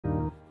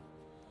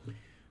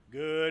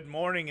Good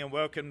morning and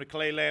welcome to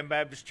Clayland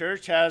Baptist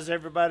Church. How's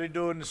everybody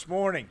doing this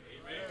morning?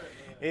 Amen.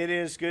 It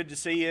is good to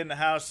see you in the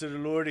house of the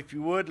Lord. If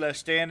you would, let's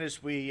stand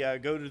as we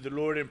go to the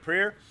Lord in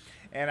prayer.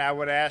 And I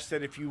would ask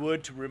that if you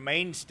would to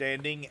remain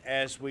standing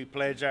as we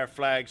pledge our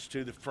flags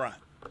to the front.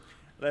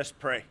 Let's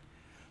pray.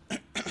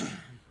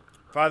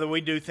 Father,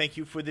 we do thank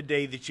you for the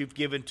day that you've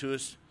given to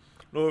us.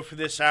 Lord, for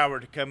this hour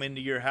to come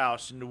into your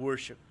house and to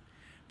worship.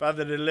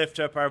 Father, to lift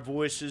up our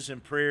voices in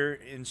prayer,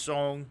 in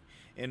song,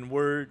 in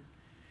word.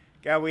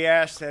 God, we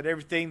ask that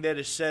everything that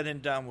is said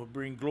and done will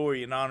bring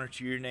glory and honor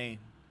to your name.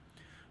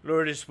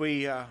 Lord, as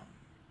we have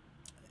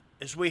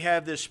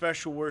this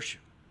special worship,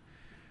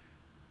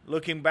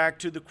 looking back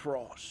to the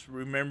cross,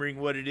 remembering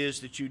what it is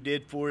that you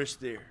did for us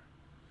there.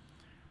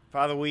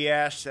 Father, we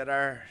ask that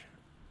our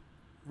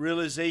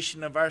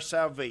realization of our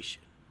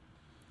salvation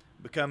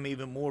become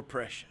even more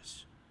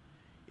precious.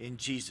 In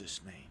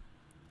Jesus' name,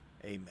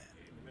 amen.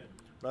 Amen.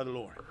 Brother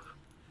Lawhon.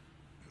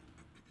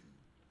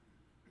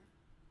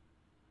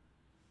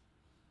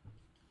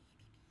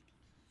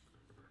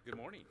 Good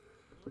morning.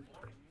 Good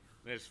morning.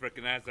 Let's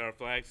recognize our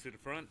flags to the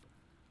front.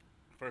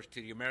 First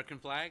to the American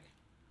flag.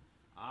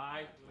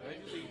 I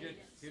pledge allegiance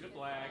to the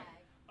flag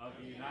of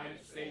the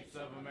United States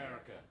of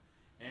America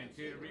and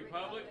to the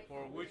republic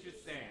for which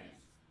it stands,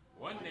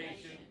 one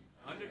nation,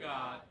 under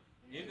God,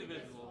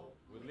 indivisible,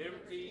 with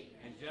liberty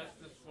and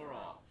justice for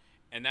all.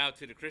 And now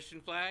to the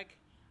Christian flag.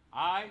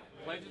 I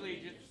pledge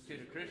allegiance to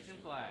the Christian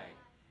flag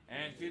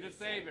and to the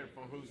Savior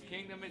for whose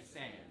kingdom it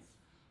stands,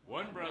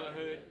 one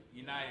brotherhood,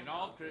 uniting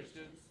all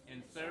Christians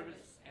in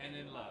service and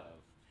in love.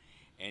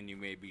 And you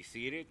may be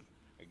seated.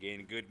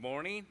 Again, good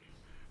morning.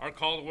 Our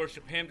call to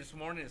worship hymn this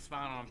morning is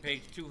found on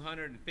page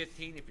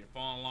 215 if you're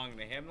following along in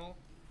the hymnal,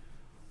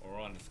 or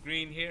on the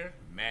screen here,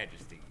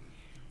 Majesty.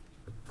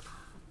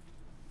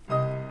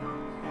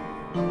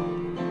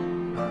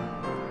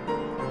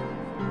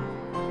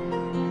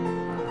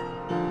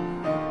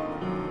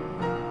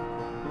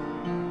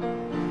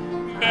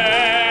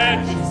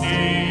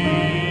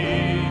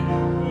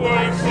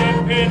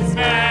 His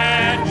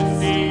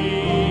majesty,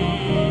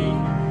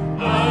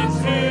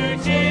 unto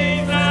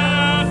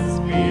Jesus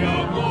be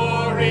all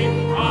glory,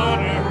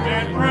 honor,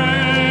 and praise.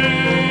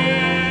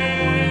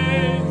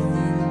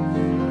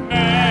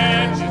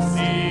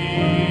 Majesty,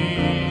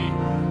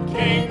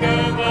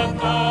 kingdom,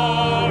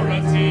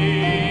 authority,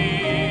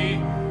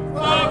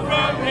 flow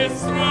from his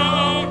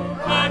throne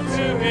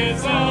unto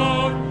his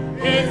own,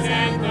 his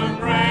anthem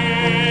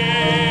raise.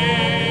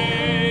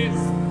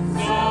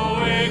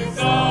 So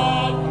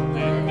exalt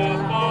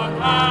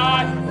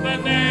the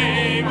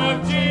name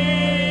of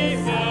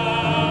Jesus,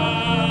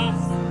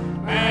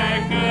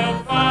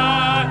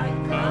 magnify,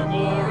 come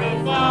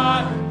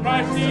glorify,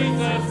 Christ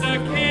Jesus the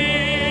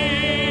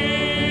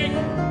King.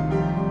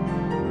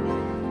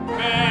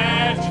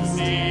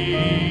 Majesty,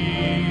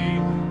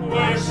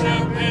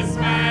 worship his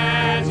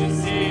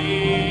majesty,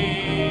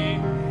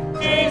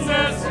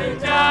 Jesus who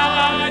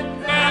died,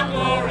 now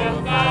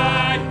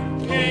glorified,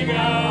 King of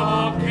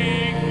all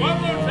kings. One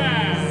more time.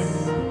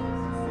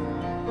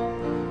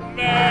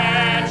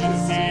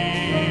 Majesty,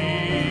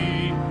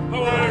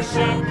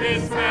 worship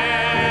his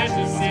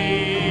majesty,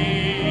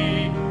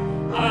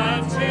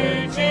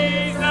 unto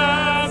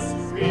Jesus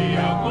be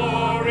all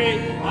glory,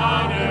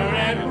 honor,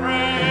 and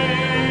praise.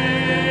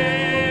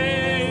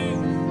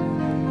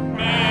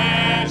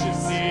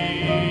 Majesty,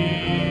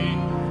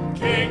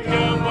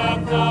 kingdom,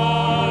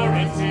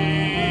 authority,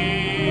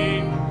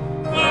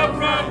 flow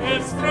from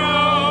his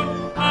throne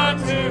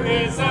unto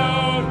his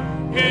own,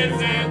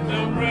 his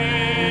anthem raise.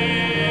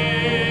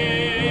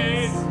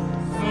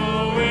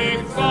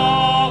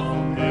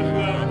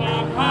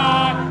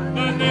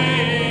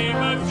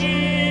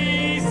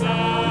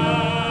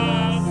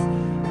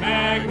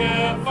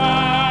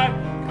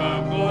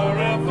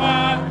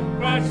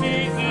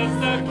 Jesus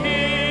the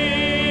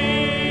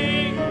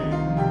King.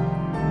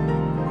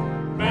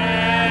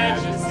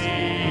 Majesty,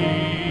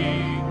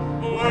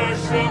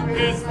 worship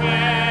his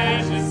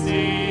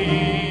majesty,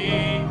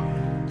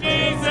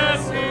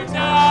 Jesus who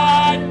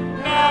died,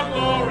 now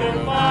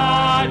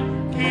glorified,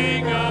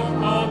 King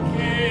of all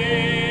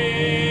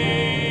kings.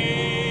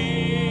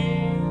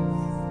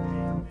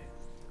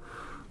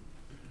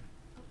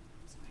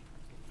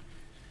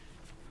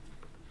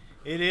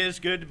 It is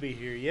good to be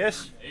here,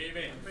 yes?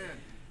 Amen.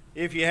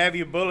 If you have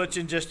your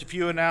bulletin, just a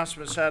few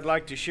announcements I'd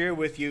like to share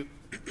with you.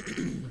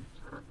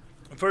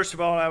 First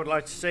of all, I would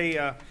like to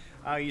say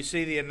you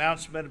see the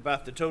announcement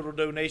about the total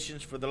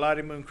donations for the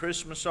Lottie Moon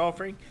Christmas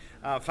offering.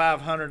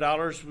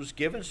 $500 was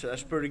given, so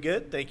that's pretty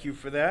good. Thank you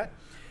for that.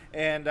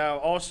 And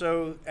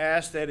also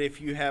ask that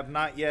if you have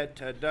not yet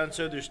done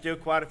so, there's still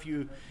quite a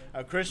few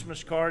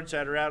Christmas cards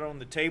that are out on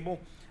the table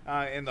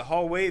in the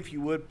hallway. If you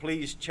would,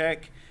 please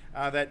check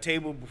that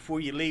table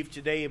before you leave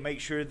today and make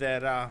sure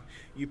that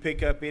you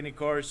pick up any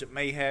cards that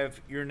may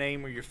have your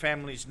name or your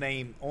family's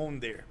name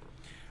on there.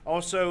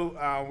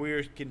 Also,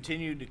 we're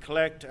continuing to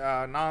collect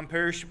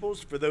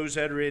non-perishables for those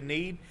that are in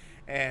need,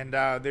 And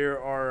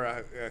there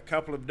are a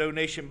couple of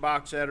donation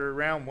boxes that are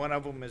around. One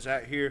of them is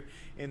out here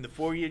in the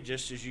foyer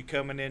just as you're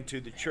coming into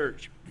the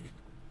church.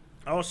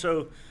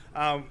 Also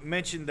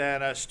mentioned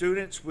that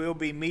students will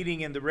be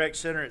meeting in the rec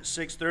center at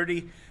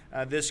 6:30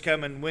 this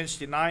coming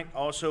Wednesday night.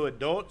 Also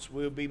adults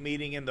will be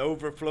meeting in the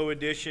overflow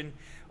edition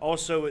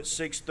also at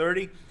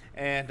 6:30.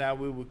 And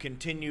we will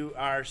continue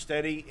our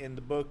study in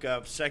the book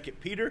of 2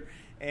 Peter.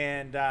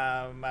 And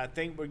I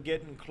think we're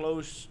getting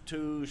close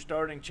to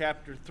starting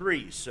chapter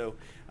 3. So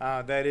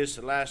that is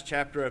the last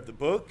chapter of the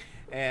book.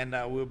 And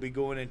we'll be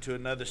going into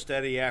another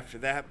study after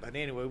that. But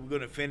anyway, we're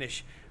going to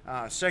finish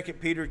 2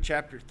 Peter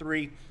chapter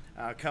 3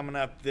 coming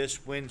up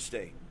this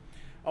Wednesday.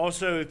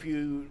 Also, if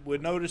you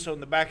would notice on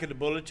the back of the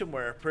bulletin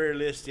where our prayer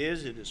list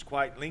is, it is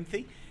quite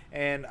lengthy.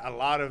 And a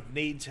lot of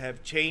needs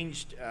have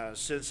changed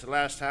since the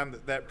last time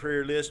that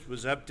prayer list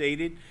was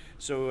updated.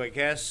 So I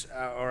guess,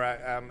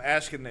 I'm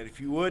asking that if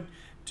you would,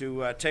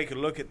 to take a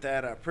look at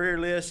that prayer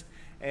list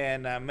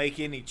and make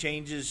any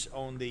changes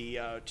on the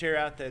tear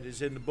out that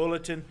is in the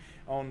bulletin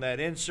on that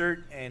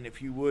insert. And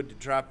if you would, to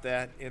drop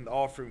that in the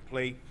offering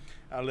plate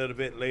a little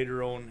bit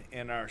later on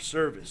in our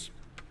service.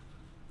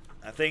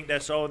 I think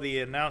that's all the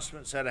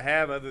announcements that I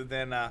have, other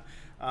than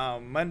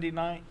Monday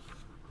night.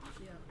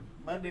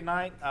 Monday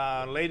night,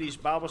 ladies'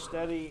 Bible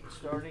study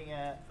starting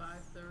at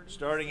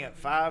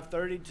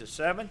 5:30 to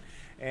 7,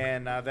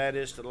 and that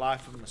is the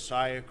life of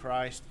Messiah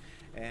Christ.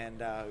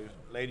 And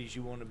ladies,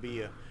 you want to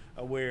be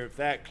aware of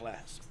that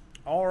class.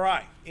 All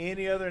right.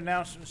 Any other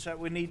announcements that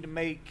we need to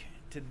make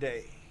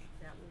today?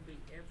 That will be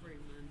every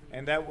Monday.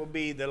 And that will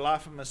be the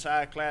life of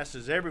Messiah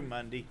classes every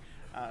Monday,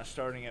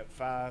 starting at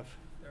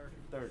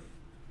 5:30.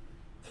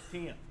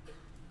 Tim.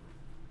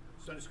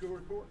 Sunday school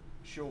report?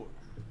 Sure.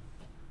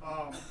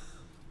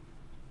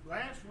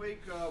 Last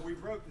week we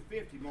broke the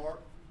 50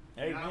 mark.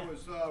 Amen. And I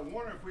was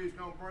wondering if we was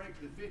going to break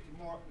the 50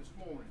 mark this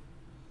morning.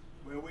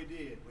 Well, we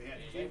did. We had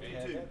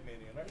 52.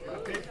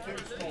 52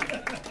 this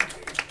morning.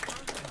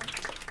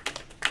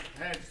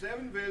 Had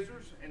 7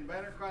 visitors, and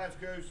banner class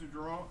goes to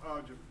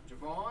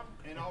Javon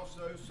and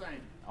also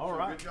Sandy. All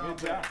right. Good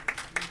job.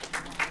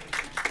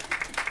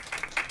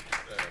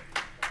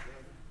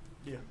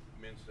 Yeah.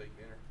 Men's steak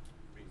dinner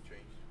being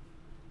changed.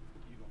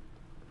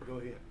 Go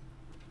ahead.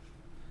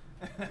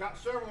 Got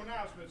several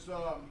announcements.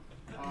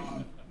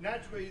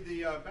 Naturally,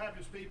 the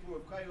Baptist people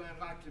of Clayland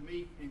like to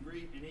meet and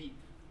greet and eat.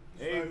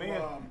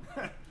 Amen.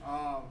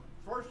 So,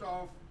 first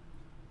off,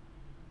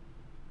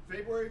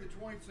 January the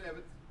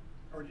 27th,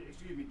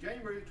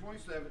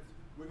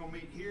 we're going to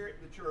meet here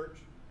at the church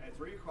at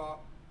 3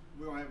 o'clock.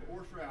 We're going to have an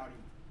oyster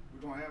outing.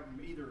 We're going to have them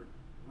either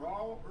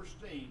raw or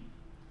steamed.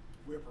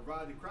 We'll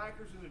provide the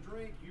crackers and the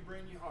drink. You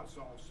bring your hot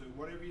sauce. So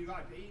whatever you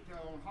like to eat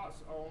on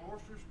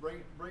oysters,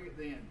 bring it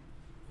then.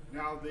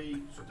 Now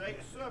the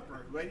steak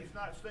supper, ladies'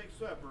 night steak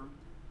supper,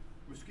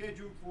 was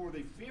scheduled for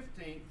the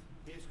 15th.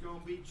 It's going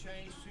to be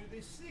changed to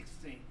the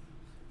 16th.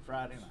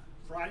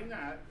 Friday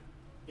night,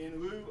 in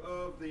lieu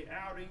of the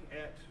outing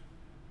at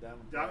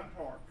Diamond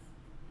Park.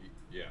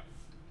 Yeah.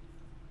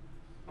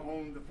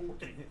 On the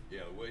 14th.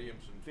 Yeah, the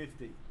Williamson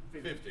 50.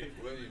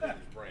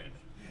 Williamson's branch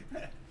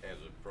has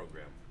a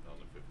program on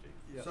the 15th.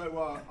 Yeah. So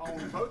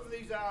on both of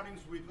these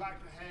outings, we'd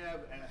like to have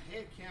a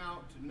head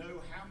count to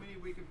know how many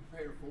we can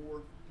prepare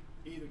for.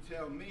 Either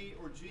tell me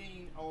or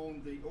Jean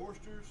on the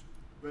oysters,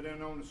 but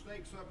then on the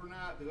steak supper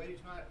night, the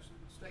ladies' night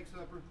steak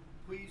supper,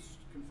 please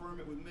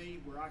confirm it with me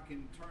where I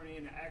can turn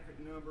in an accurate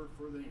number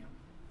for them.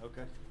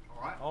 Okay.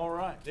 All right. All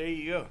right. There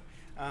you go.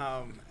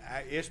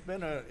 It's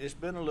been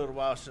a little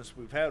while since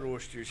we've had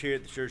oysters here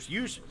at the church.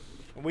 Usually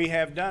we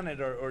have done it,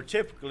 or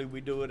typically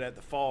we do it at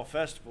the fall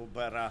festival,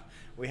 but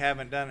we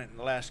haven't done it in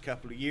the last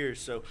couple of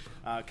years. So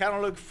kind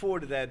of looking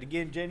forward to that.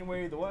 Again,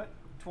 January the what?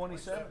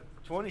 27th.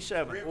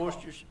 27th.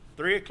 Oysters,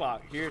 3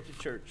 o'clock here at the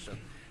church. So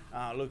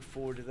looking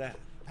forward to that.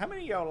 How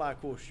many of y'all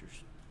like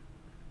oysters?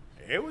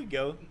 There we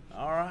go.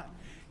 All right.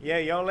 Yeah,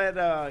 y'all let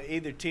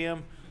either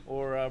Tim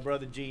or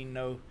Brother Gene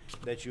know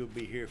that you'll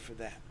be here for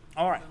that.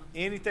 All right.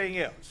 Anything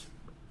else?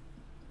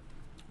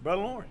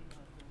 Brother Lauren.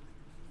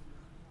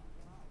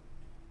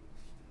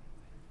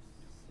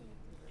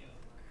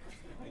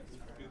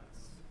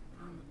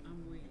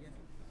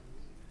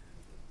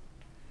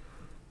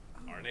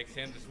 Our next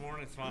hymn this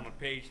morning is found on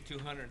page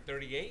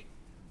 238,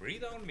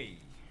 Breathe on Me.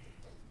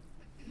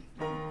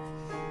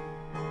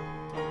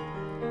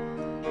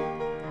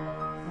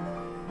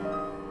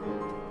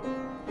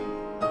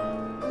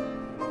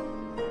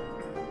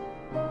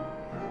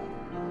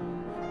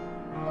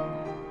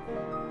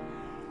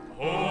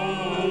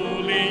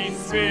 Holy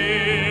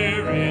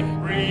Spirit,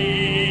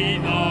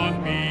 breathe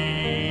on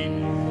me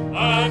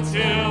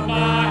until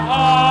my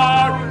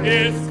heart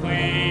is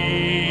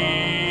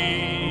clean.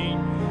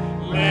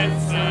 Let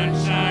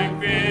sunshine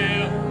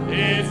fill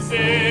its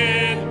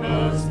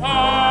inmost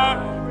heart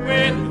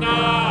with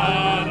night.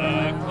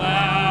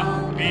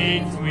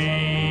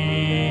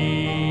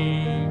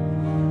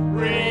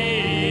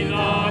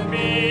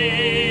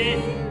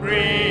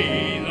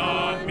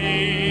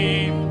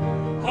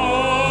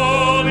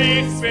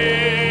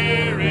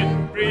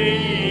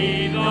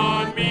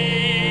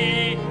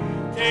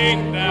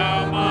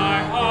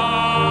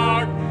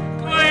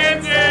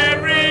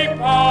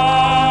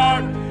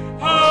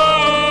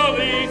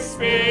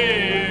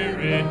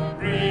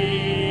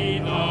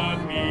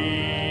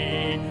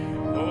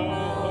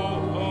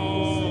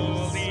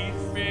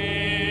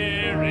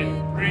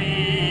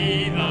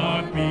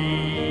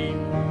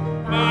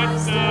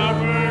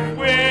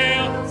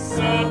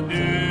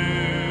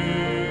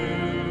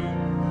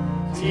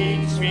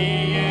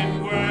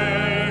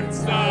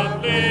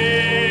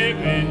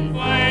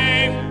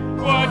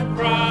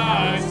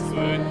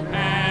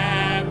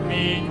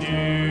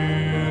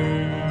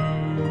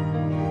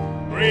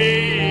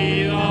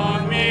 breathe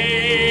on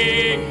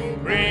me,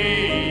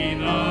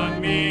 breathe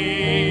on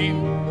me.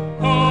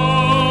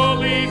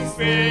 Holy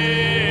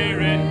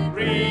Spirit,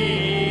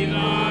 breathe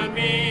on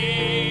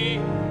me.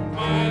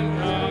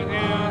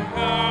 My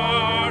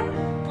heart,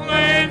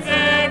 cleanse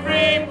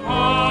every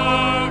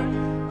part.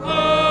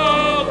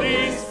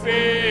 Holy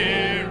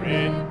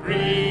Spirit,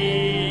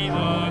 breathe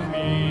on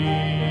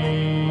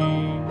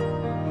me.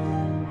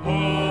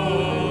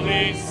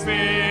 Holy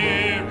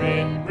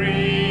Spirit,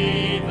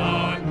 breathe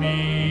on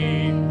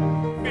me.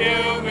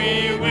 Fill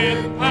me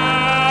with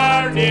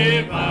power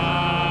divine.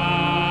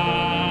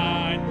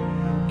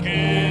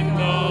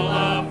 Kindle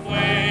a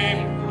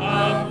flame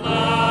of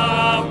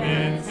love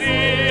and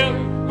zeal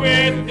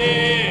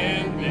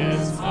within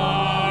this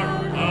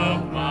heart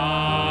of mine.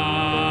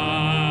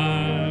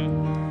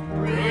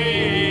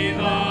 Breathe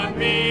on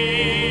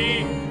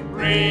me,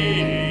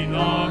 breathe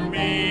on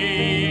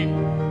me.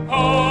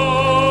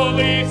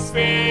 Holy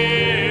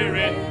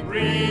Spirit,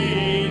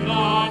 breathe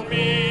on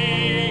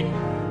me.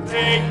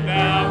 Take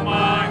thou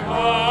my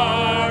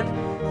heart,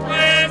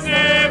 cleanse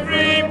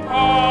every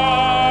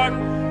part.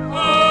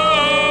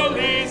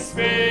 Holy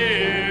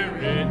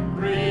Spirit,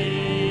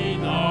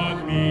 breathe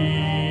on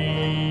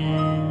me.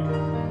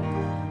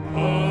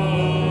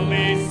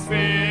 Holy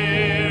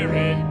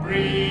Spirit,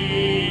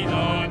 breathe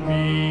on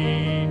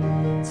me,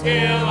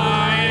 till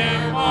I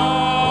am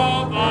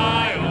all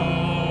thy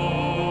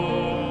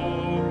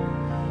own,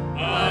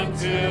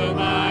 until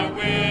my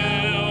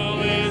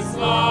will is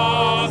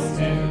lost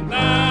in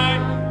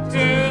thine,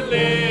 to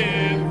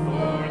live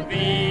for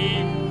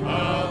thee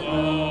alone.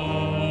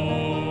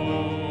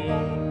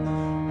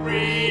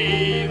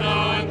 Breathe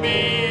on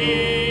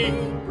me,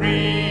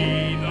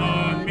 breathe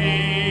on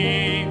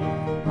me.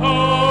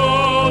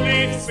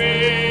 Holy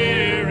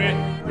Spirit,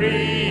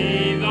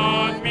 breathe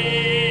on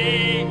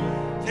me.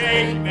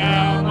 Take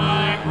thou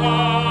my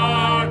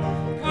heart,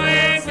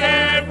 cleanse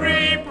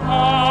every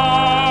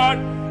part.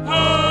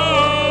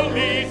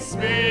 Holy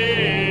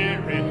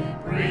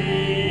Spirit,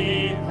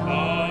 breathe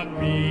on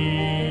me.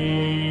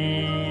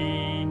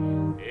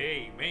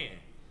 Amen.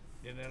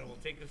 And then it will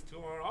take us to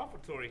our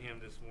offertory hymn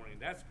this morning.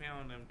 That's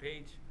found on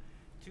page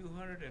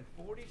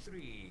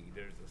 243.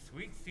 There's a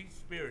sweet, sweet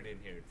spirit in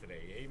here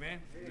today. Amen.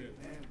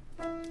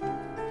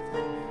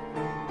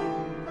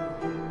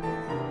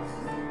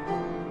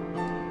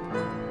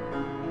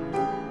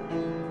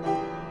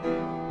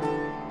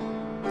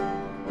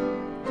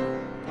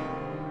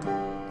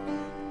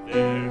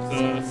 There's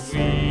a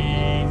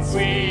sweet,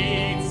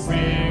 sweet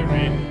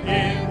spirit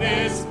in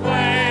this place,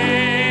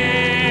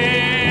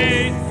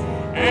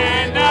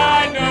 and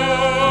I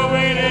know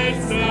it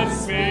is the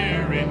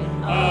Spirit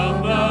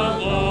of the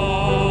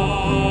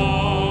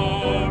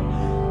Lord.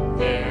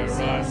 There's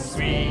a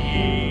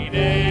sweet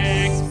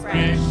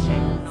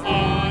expression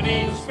on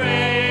each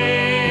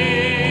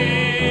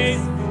face,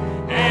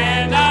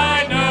 and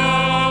I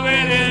know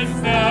it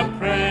is the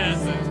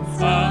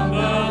presence of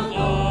the Lord.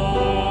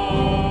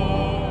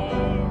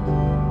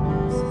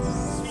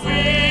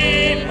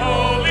 Sweet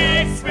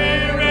Holy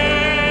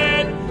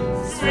Spirit,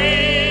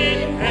 sweet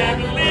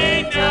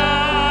heavenly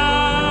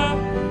dove,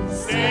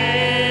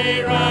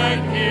 stay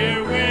right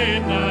here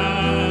with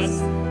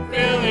us,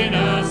 filling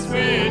us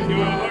with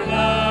your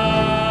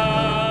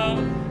love.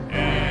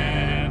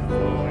 And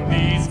for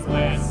these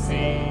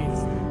blessings,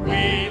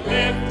 we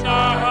lift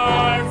our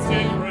hearts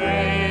in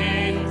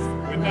praise.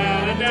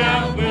 Without a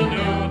doubt, we'll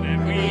know that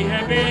we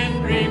have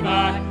been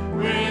revived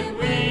when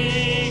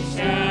we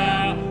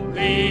shall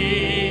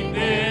leave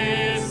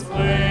this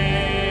place.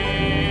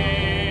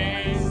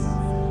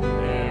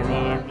 There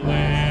are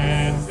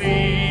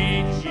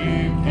blessings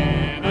you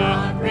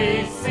cannot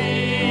receive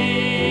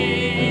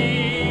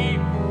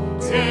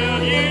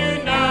till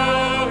you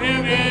know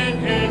Him in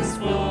His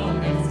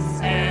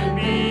fullness and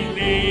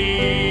believe.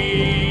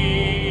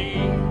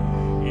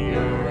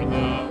 You're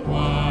the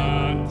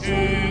one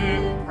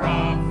to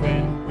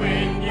profit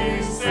when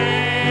you say,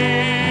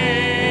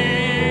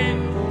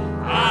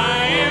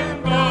 I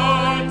am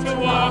going to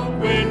walk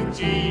with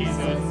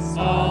Jesus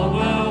all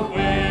the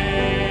way.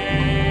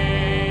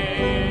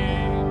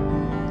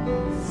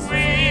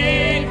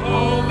 Sweet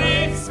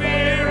Holy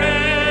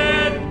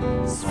Spirit,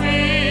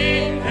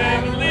 sweet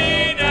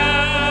heavenly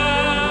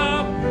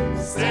dove,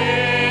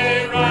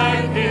 stay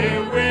right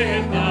here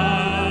with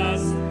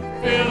us,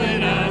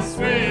 filling us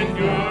with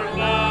your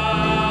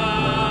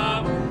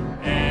love.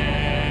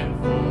 And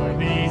for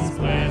these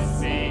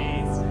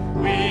blessings,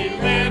 we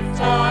lift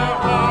our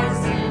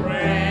hearts in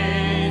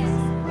praise.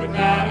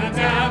 Without a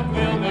doubt,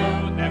 we'll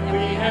know that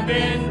we have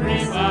been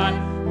revived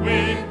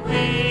when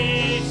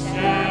we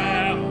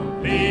shall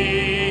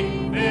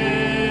leave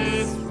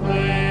this place.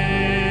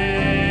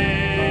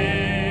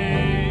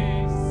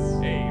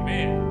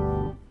 Amen.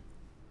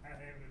 Our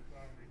Heavenly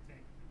Father, we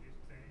thank you for this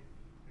day.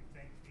 We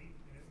thank each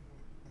and every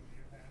one from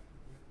your house to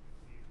worship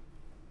you.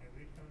 And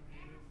we come to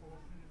you with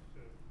portions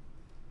of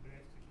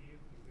bless the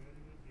gift, the good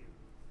and the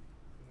giver,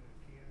 for the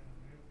king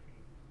and the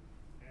king.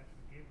 Ask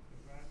forgiveness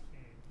of our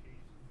sins. In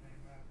Jesus'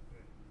 name I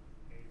pray.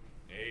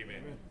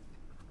 Amen.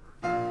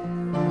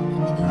 Amen.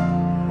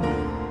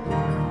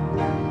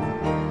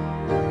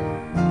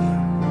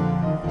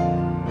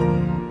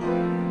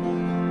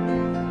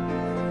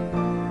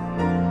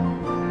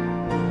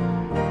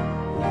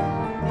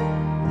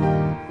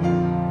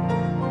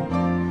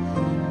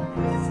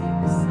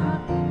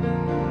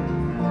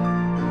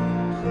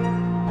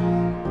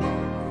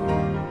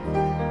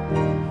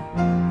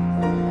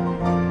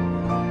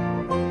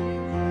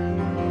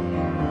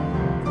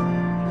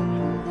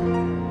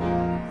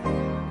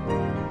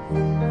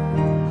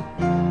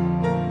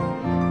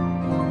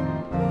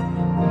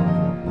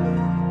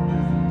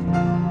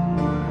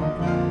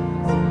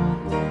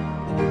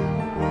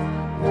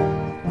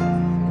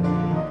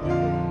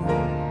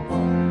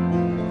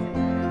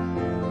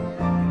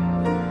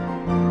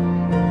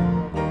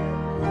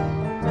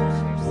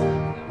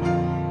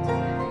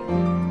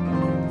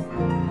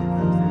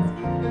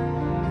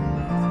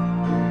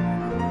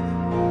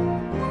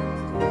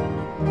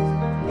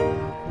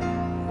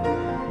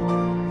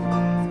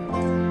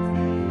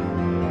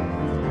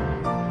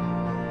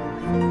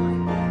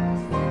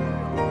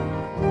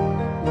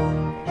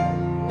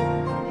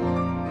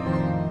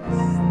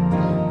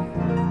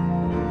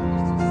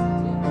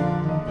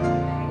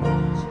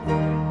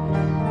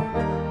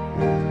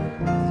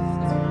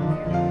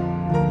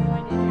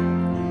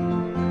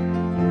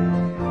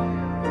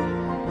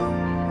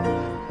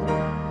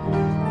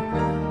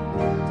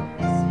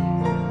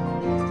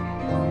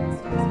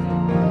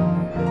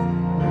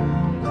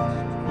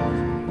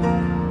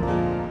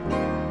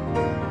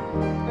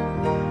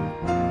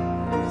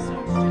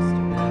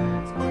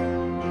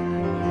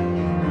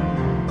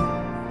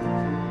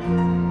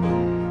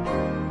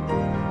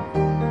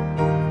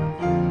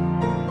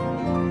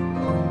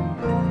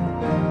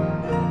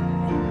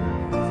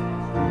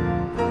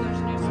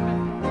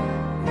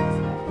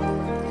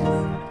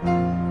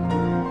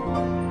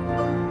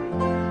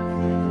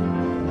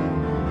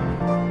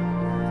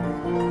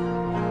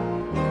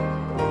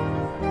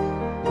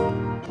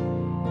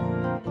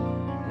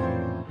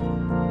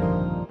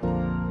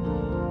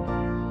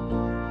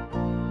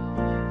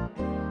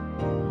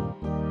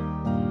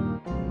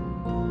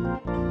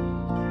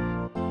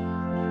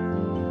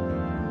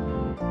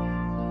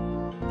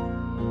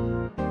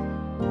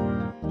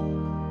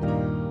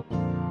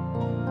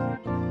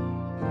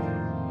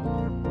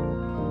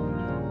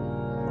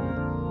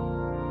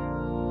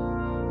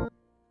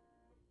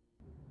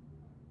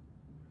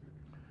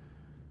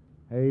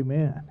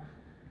 Amen.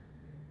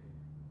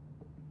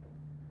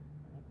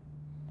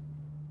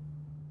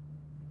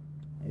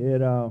 It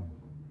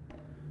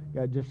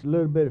got just a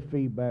little bit of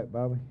feedback,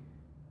 Bobby.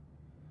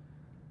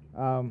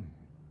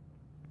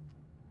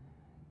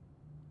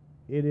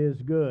 It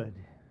is good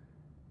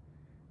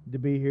to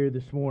be here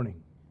this morning.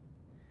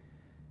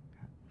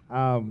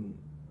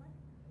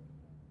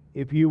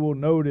 If you will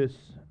notice,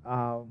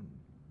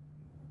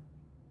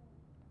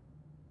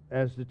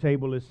 as the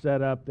table is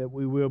set up, that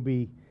we will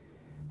be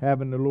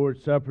having the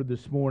Lord's Supper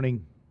this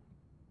morning.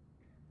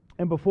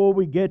 And before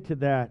we get to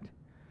that,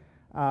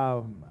 I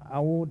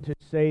want to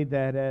say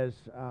that as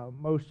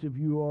most of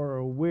you are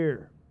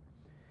aware,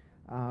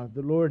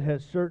 the Lord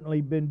has certainly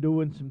been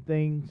doing some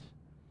things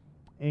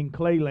in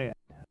Clayland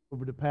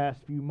over the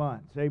past few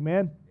months.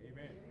 Amen?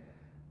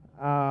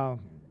 Amen.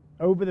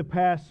 Over the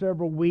past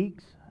several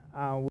weeks,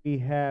 we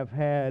have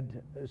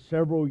had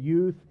several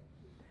youth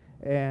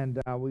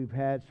and we've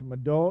had some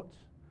adults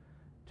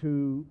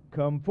to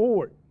come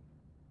forward.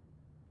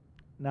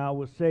 Now, I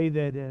will say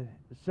that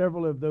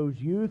several of those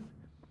youth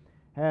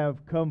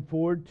have come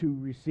forward to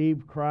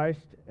receive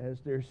Christ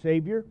as their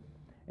Savior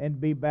and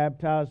be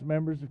baptized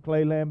members of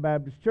Clayland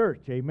Baptist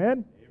Church.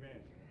 Amen?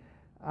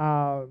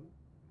 Amen.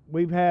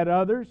 We've had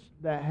others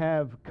that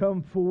have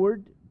come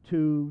forward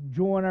to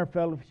join our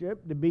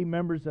fellowship, to be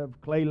members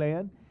of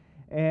Clayland,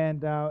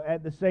 and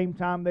at the same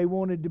time they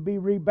wanted to be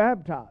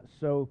rebaptized.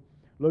 So,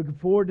 looking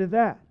forward to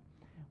that.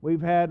 We've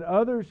had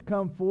others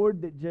come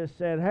forward that just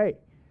said, hey,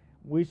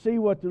 we see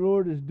what the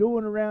Lord is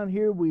doing around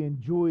here. We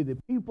enjoy the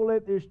people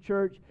at this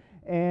church,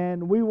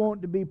 and we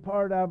want to be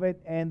part of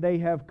it. And they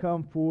have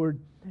come forward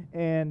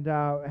and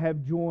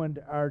have joined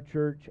our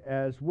church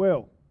as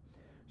well.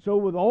 So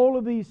with all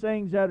of these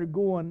things that are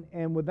going,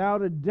 and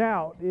without a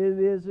doubt, it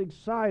is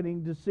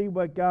exciting to see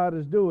what God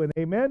is doing.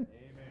 Amen? Amen.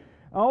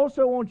 I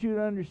also want you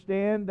to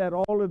understand that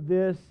all of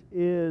this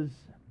is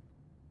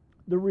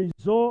the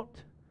result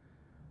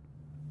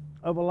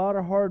of a lot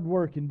of hard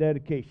work and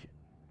dedication.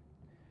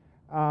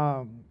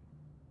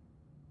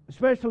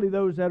 Especially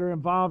those that are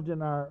involved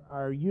in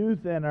our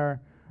youth and our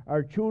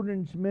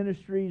children's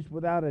ministries,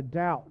 without a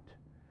doubt.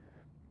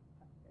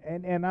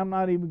 And I'm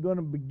not even going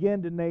to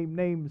begin to name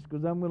names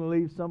because I'm going to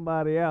leave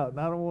somebody out, and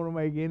I don't want to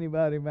make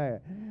anybody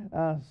mad.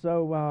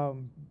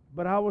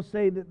 But I will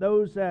say that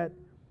those that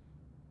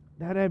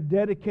have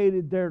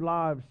dedicated their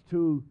lives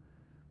to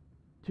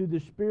the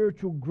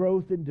spiritual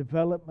growth and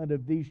development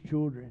of these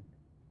children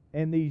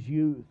and these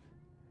youth,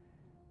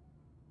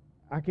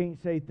 I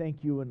can't say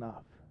thank you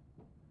enough.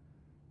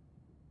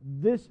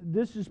 This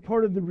is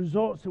part of the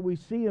results that we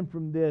see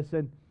from this,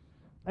 and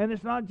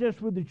it's not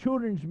just with the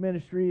children's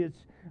ministry.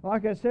 It's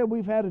like I said,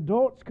 we've had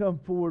adults come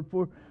forward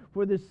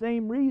for the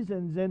same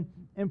reasons,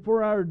 and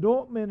for our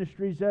adult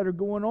ministries that are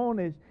going on.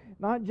 Is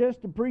not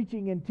just the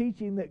preaching and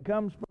teaching that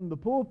comes from the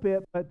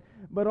pulpit,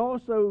 but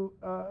also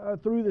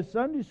through the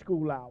Sunday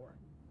school hour.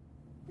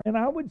 And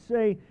I would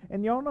say,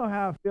 and y'all know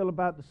how I feel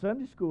about the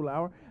Sunday school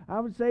hour,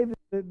 I would say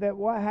that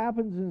what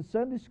happens in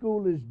Sunday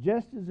school is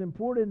just as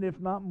important, if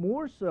not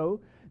more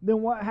so,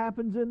 than what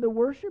happens in the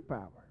worship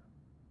hour.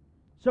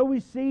 So we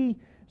see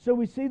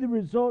the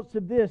results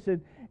of this,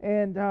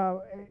 and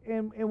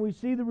we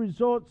see the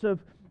results of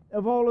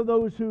all of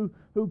those who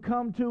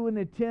come to and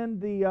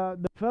attend the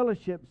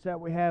fellowships that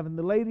we have, and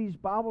the ladies'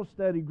 Bible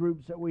study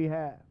groups that we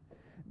have,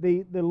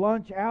 the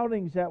lunch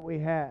outings that we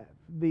have,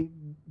 the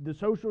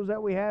socials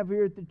that we have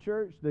here at the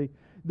church, the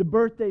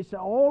birthdays,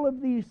 all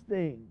of these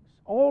things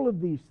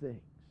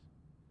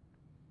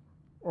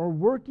are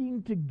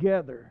working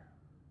together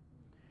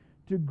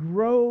to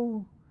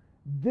grow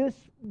this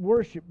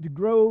worship, to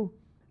grow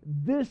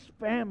this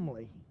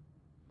family,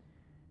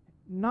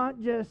 not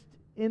just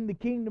in the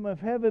kingdom of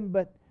heaven,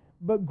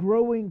 but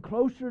growing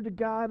closer to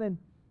God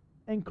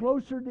and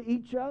closer to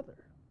each other.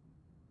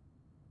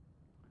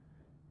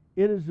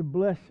 It is a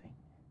blessing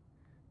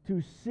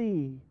to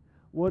see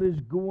what is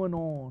going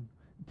on,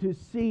 to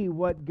see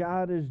what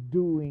God is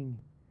doing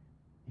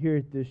here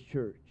at this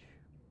church.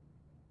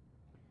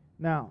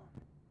 Now,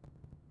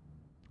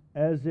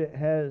 as it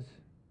has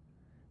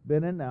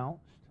been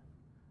announced,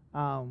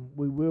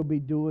 we will be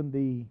doing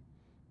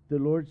the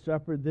Lord's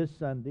Supper this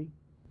Sunday,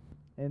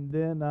 and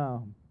then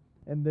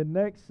the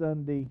next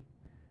Sunday,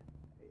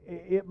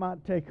 it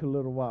might take a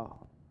little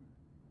while.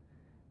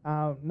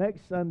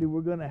 Next Sunday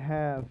we're going to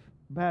have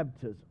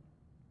baptism,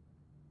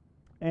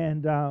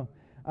 and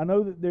I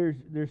know that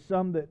there's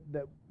some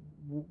that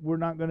we're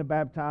not going to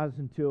baptize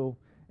until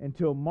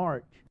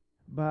March,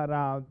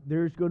 but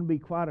there's going to be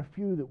quite a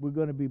few that we're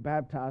going to be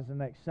baptizing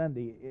next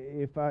Sunday.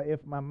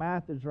 If my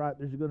math is right,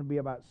 there's going to be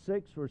about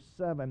 6 or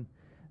 7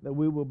 that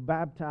we will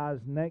baptize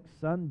next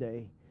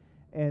Sunday,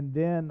 and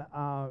then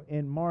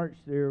in March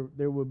there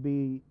will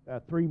be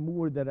 3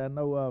 more that I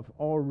know of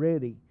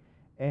already.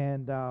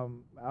 And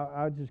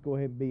I'll just go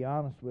ahead and be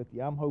honest with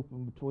you. I'm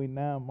hoping between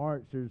now and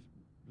March there's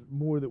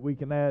more that we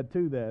can add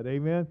to that.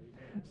 Amen.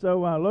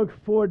 So I look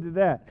forward to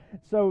that.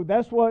 So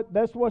that's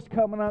what's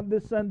coming up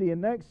this Sunday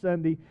and next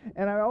Sunday.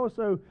 And I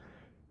also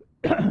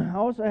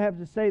have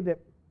to say that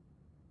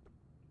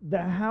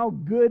how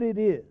good it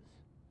is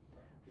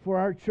for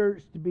our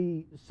church to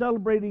be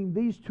celebrating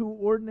these two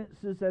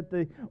ordinances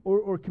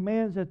or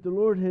commands that the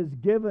Lord has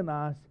given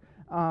us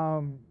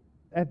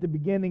at the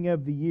beginning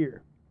of the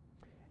year.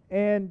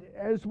 And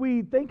as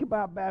we think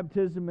about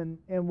baptism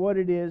and what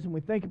it is, and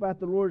we think about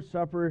the Lord's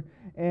Supper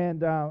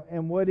and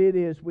what it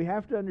is, we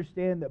have to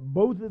understand that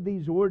both of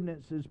these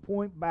ordinances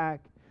point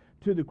back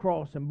to the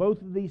cross. And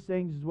both of these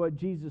things is what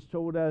Jesus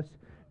told us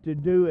to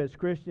do as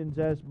Christians,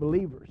 as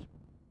believers.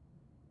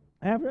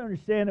 I have to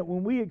understand that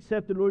when we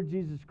accept the Lord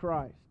Jesus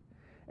Christ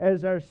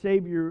as our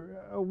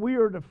Savior, we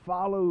are to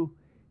follow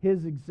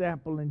His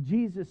example. And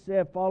Jesus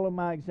said, "Follow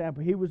my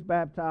example." He was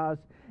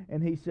baptized,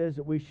 and He says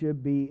that we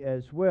should be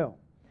as well.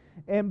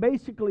 And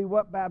basically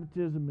what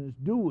baptism is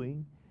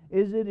doing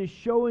is it is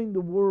showing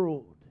the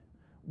world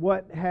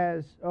what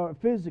has,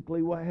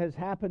 physically, what has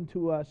happened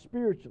to us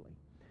spiritually.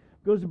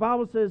 Because the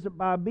Bible says that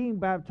by being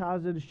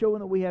baptized, it is showing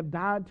that we have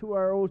died to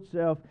our old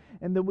self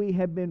and that we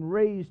have been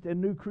raised a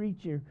new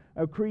creature,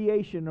 a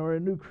creation or a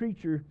new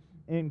creature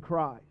in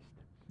Christ.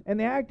 And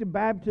the act of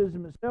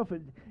baptism itself,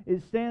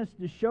 it stands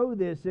to show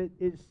this. It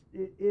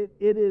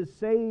is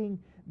saying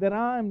that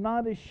I am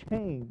not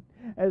ashamed.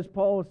 As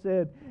Paul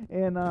said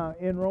in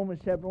Romans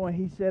chapter 1,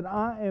 he said,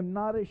 "I am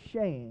not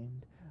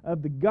ashamed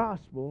of the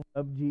gospel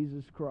of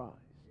Jesus Christ."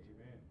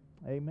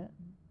 Amen. Amen.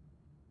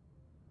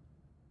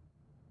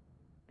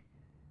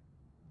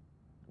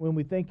 When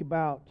we think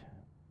about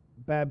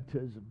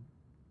baptism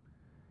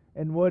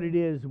and what it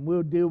is, and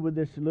we'll deal with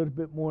this a little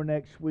bit more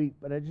next week,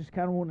 but I just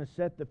kind of want to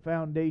set the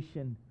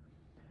foundation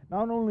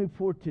not only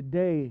for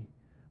today,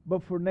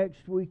 but for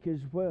next week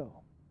as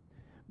well.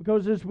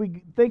 Because as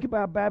we think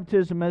about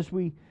baptism, as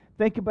we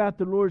think about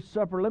the Lord's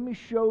Supper, let me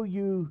show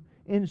you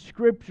in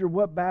Scripture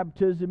what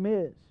baptism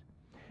is.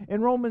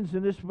 In Romans,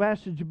 and this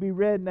passage will be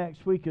read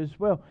next week as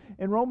well.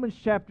 In Romans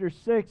chapter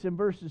 6 and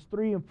verses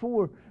 3 and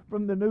 4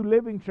 from the New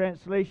Living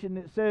Translation,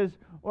 it says,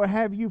 "Or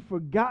have you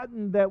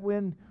forgotten that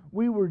when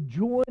we were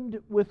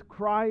joined with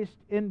Christ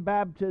in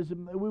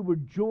baptism, that we were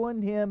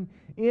joined Him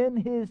in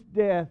His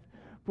death?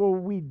 For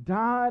we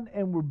died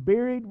and were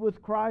buried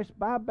with Christ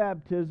by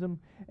baptism,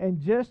 and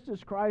just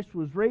as Christ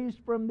was raised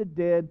from the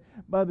dead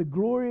by the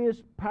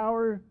glorious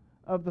power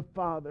of the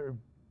Father,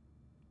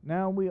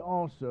 now we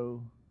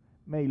also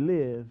may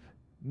live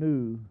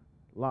new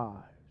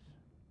lives."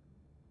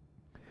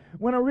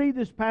 When I read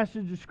this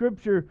passage of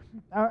Scripture,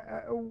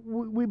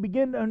 we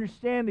begin to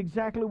understand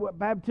exactly what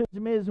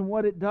baptism is and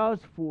what it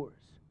does for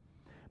us.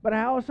 But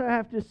I also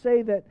have to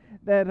say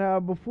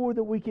that before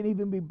that we can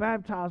even be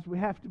baptized, we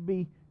have to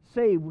be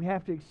saved. We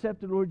have to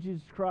accept the Lord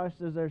Jesus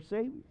Christ as our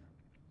Savior.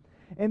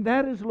 And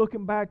that is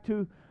looking back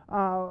to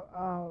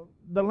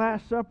the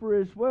Last Supper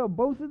as well.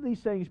 Both of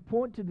these things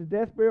point to the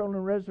death, burial,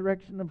 and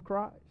resurrection of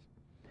Christ.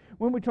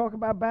 When we talk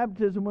about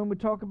baptism, when we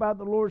talk about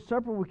the Lord's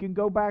Supper, we can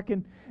go back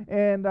and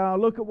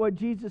look at what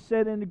Jesus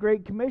said in the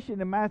Great Commission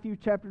in Matthew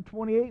chapter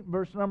 28,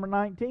 verse number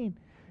 19.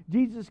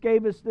 Jesus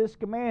gave us this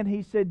command.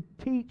 He said,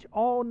 "Teach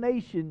all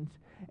nations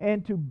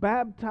and to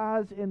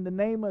baptize in the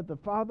name of the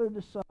Father,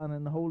 the Son,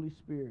 and the Holy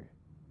Spirit."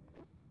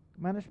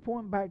 Man, it's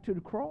pointing back to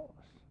the cross.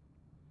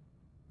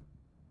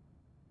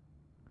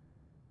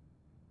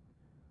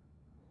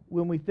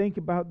 When we think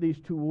about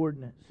these two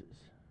ordinances,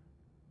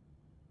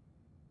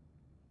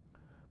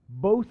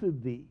 both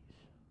of these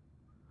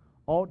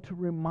ought to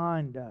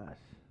remind us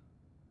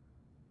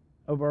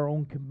of our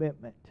own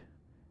commitment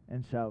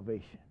and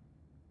salvation.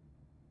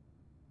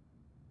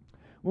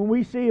 When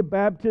we see a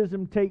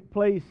baptism take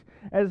place,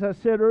 as I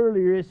said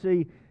earlier,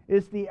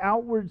 it's the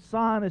outward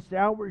sign, it's the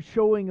outward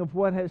showing of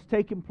what has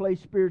taken place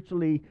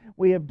spiritually.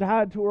 We have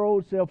died to our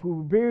old self, we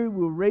were buried,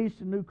 we were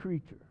raised a new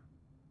creature.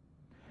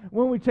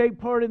 When we take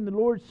part in the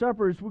Lord's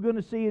Supper, as we're going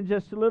to see in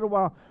just a little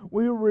while,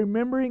 we are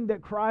remembering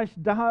that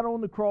Christ died on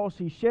the cross.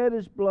 He shed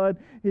His blood.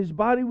 His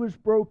body was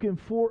broken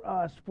for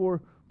us, for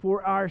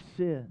our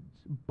sins.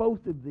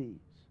 Both of these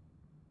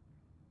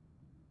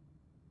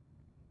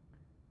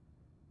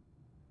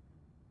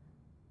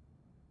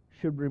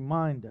should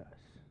remind us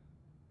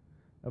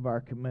of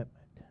our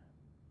commitment.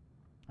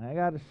 And I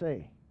got to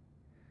say,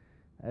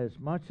 as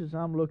much as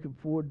I'm looking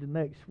forward to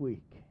next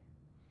week,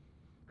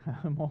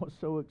 I'm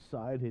also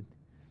excited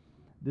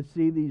to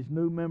see these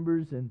new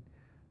members and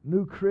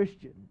new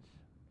Christians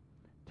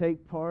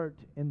take part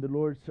in the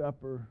Lord's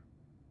Supper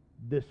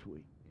this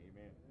week.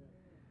 Amen.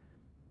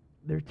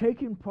 They're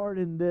taking part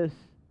in this,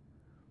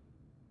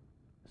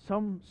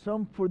 some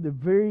for the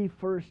very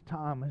first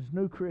time, as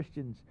new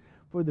Christians,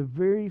 for the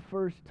very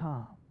first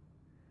time.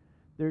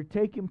 They're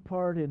taking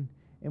part in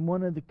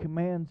one of the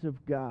commands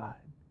of God,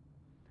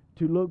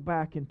 to look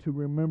back and to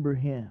remember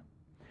Him.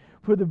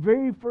 For the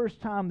very first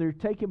time, they're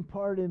taking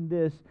part in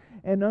this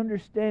and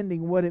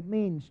understanding what it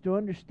means, to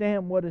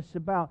understand what it's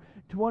about,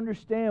 to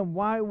understand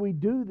why we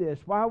do this,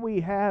 why we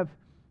have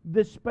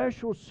this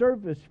special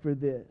service for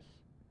this.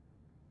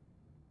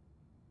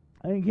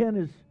 And again,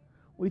 as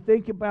we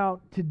think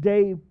about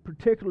today,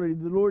 particularly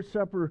the Lord's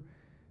Supper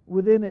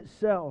within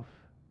itself,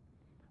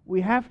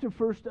 we have to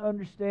first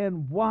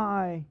understand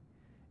why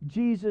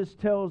Jesus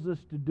tells us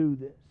to do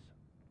this.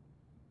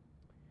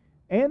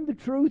 And the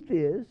truth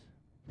is,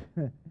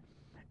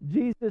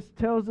 Jesus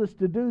tells us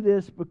to do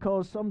this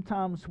because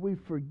sometimes we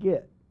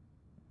forget.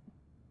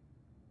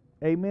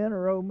 Amen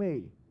or oh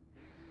me?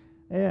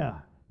 Yeah.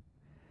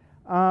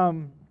 I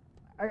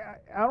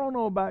don't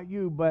know about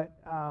you, but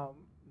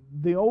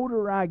the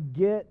older I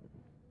get,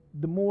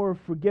 the more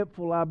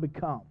forgetful I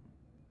become.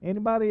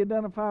 Anybody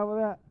identify with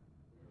that?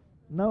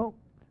 No?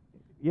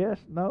 Yes?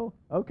 No?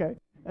 Okay.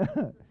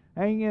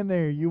 Hang in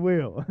there, you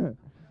will.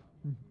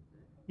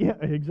 Yeah,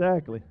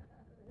 exactly.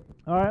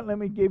 All right, let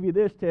me give you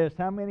this test.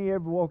 How many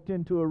ever walked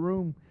into a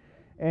room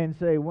and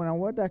say, well,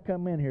 what did I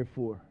come in here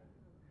for?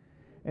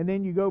 And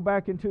then you go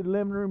back into the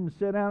living room and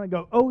sit down and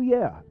go, oh,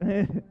 yeah.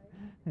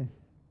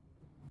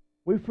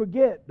 We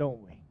forget, don't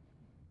we?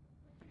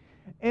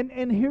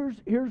 And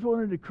here's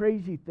one of the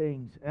crazy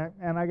things,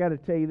 and I got to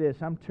tell you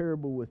this, I'm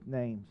terrible with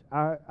names.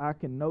 I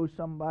can know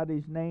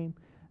somebody's name,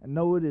 I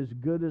know it as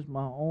good as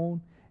my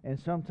own, and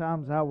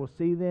sometimes I will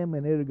see them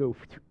and it'll go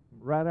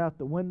right out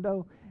the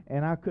window,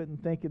 and I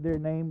couldn't think of their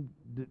name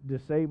to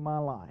save my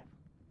life.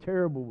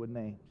 Terrible with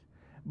names.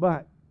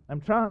 But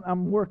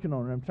I'm working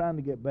on it. I'm trying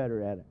to get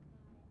better at it.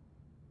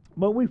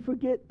 But we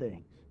forget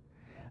things.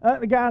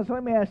 Guys,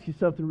 let me ask you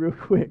something real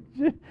quick.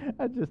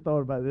 I just thought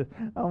about this.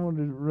 I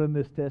wanted to run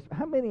this test.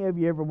 How many of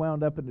you ever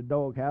wound up in the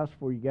doghouse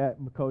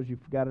because you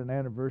forgot an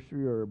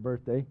anniversary or a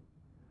birthday?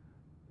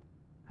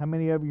 How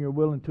many of you are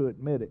willing to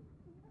admit it?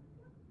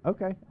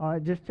 Okay, all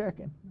right, just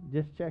checking.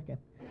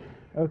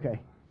 Okay.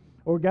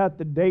 Or got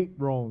the date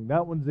wrong.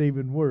 That one's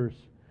even worse.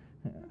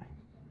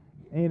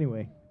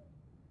 Anyway.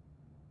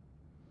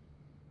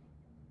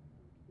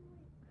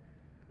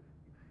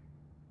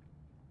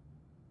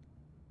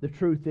 The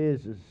truth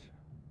is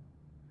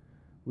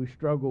we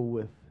struggle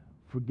with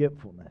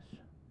forgetfulness.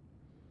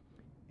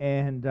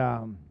 And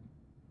I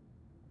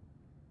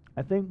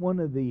think one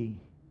of the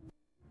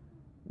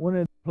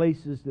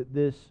places that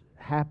this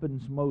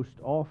happens most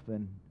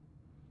often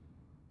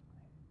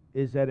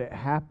is that it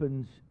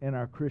happens in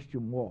our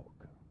Christian walk.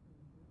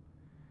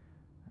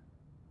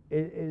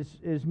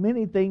 As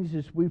many things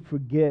as we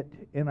forget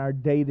in our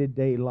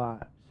day-to-day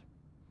lives,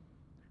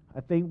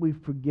 I think we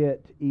forget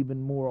even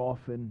more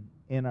often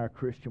in our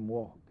Christian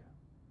walk.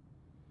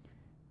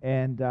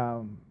 And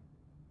I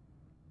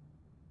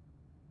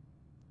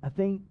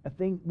think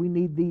we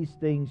need these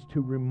things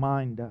to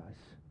remind us.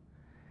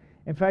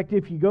 In fact,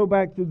 if you go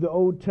back through the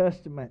Old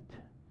Testament,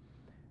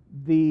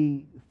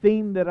 the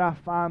theme that I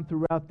find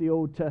throughout the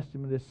Old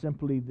Testament is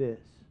simply this: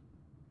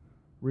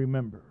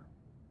 remember.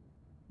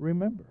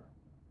 Remember.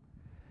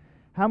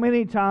 How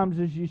many times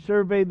as you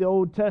survey the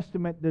Old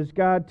Testament does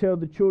God tell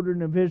the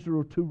children of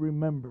Israel to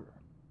remember?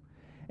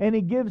 And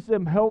He gives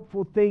them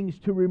helpful things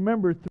to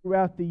remember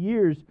throughout the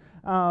years.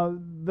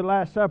 The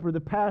Last Supper, the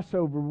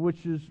Passover,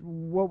 which is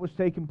what was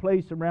taking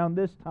place around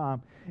this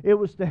time. It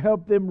was to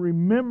help them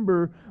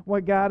remember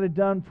what God had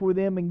done for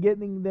them in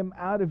getting them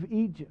out of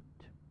Egypt.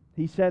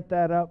 He set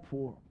that up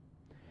for them.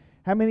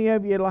 How many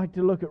of you like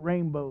to look at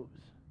rainbows?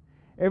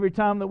 Every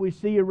time that we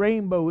see a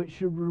rainbow, it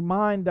should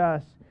remind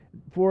us,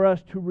 for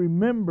us to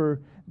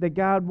remember that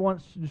God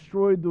wants to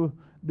destroy the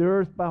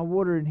earth by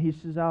water, and He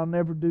says, I'll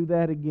never do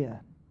that again.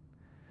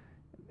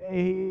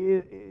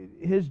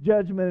 His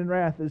judgment and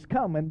wrath is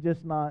coming,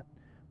 just not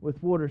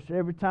with water. So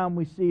every time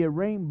we see a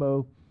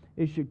rainbow,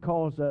 it should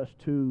cause us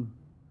to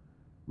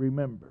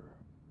remember.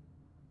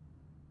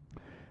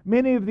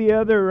 Many of the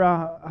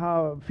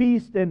other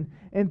feasts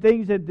and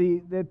things that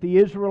the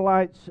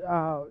Israelites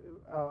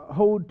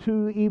hold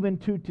to even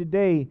to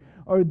today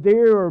are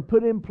there or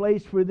put in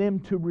place for them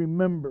to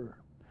remember.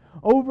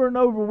 Over and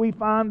over we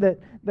find that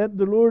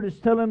the Lord is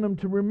telling them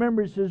to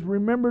remember. It says,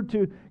 remember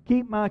to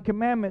keep my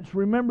commandments.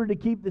 Remember to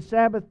keep the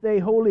Sabbath day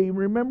holy.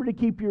 Remember to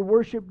keep your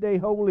worship day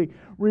holy.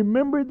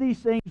 Remember these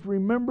things.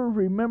 Remember,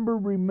 remember,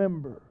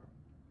 remember.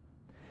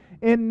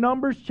 In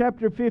Numbers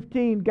chapter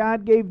 15,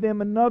 God gave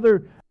them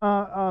another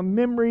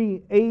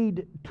memory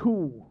aid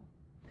tool.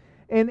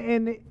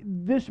 And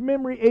this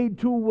memory aid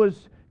tool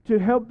was to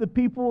help the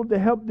people, to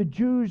help the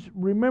Jews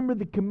remember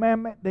the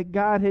commandment that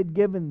God had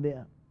given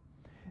them.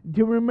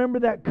 To remember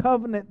that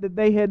covenant that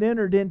they had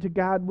entered into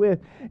God with.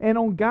 And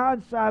on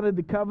God's side of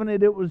the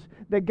covenant, it was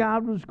that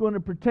God was going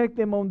to protect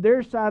them. On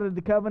their side of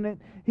the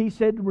covenant, He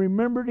said,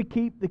 remember to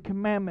keep the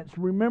commandments.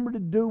 Remember to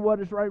do what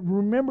is right.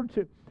 Remember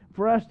to,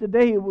 for us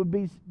today, it would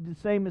be the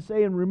same as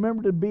saying,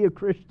 remember to be a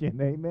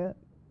Christian. Amen.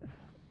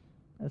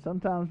 And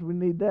sometimes we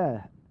need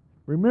that.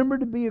 Remember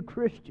to be a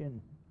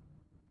Christian.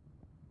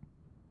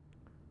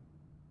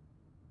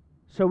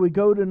 So we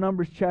go to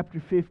Numbers chapter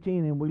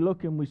 15 and we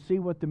look and we see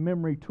what the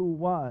memory tool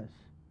was.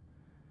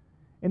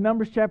 In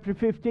Numbers chapter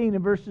 15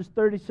 in verses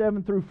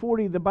 37 through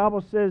 40, the Bible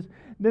says,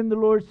 Then the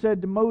Lord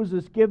said to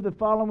Moses, Give the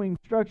following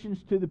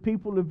instructions to the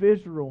people of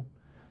Israel.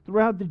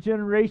 Throughout the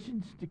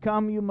generations to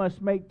come you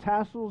must make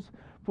tassels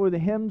for the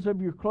hems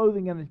of your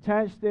clothing and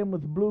attach them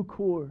with blue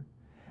cord.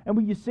 And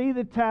when you see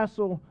the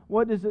tassel,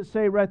 what does it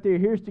say right there?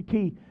 Here's the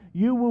key.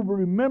 You will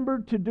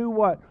remember to do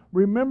what?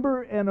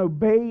 Remember and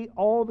obey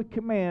all the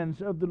commands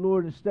of the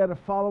Lord instead of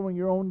following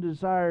your own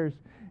desires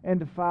and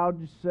defile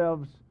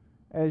yourselves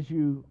as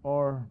you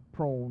are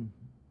prone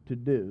to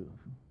do.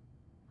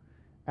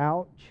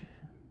 Ouch.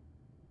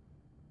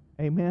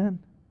 Amen.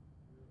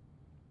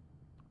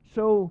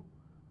 So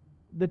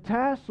the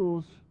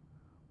tassels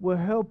will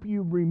help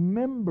you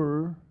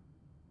remember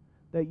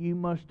that you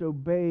must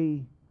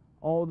obey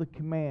all the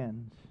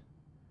commands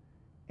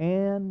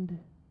and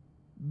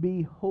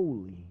be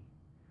holy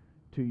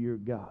to your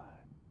God.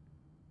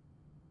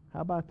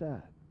 How about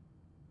that?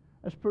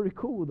 That's pretty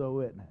cool,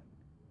 though, isn't it?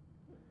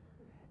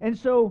 And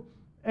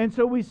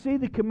so we see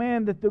the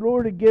command that the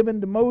Lord had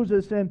given to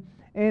Moses,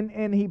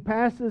 and he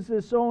passes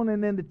this on,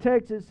 and in the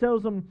text it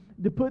tells them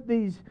to put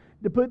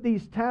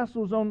these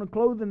tassels on the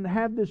clothing and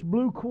have this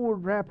blue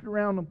cord wrapped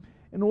around them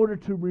in order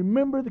to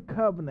remember the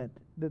covenant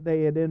that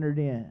they had entered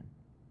in.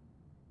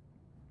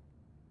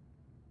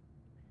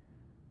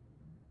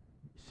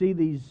 See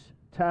these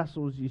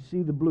tassels, you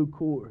see the blue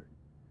cord.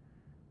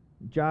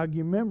 Jog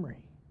your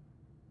memory.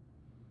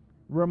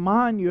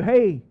 Remind you,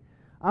 hey,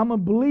 I'm a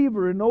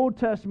believer in the Old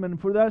Testament.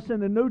 And for us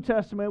in the New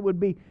Testament, it would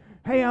be,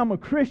 hey, I'm a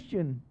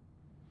Christian.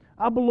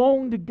 I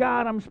belong to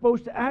God. I'm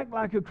supposed to act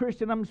like a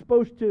Christian. I'm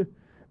supposed to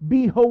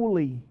be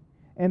holy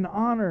and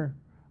honor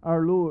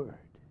our Lord.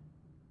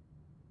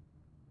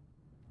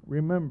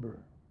 Remember,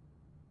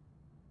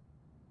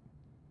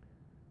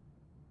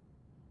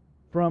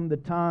 from the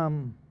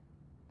time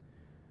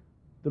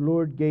the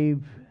Lord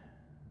gave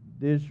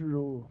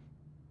Israel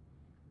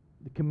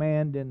the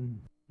command in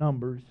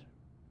Numbers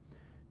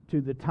to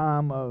the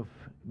time of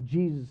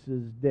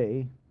Jesus'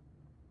 day,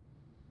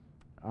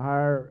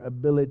 our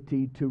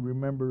ability to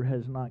remember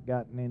has not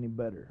gotten any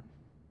better.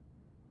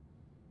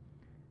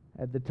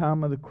 At the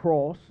time of the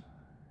cross,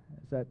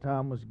 as that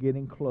time was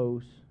getting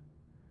close,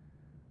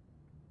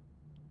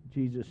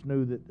 Jesus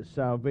knew that the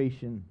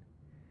salvation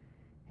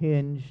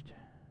hinged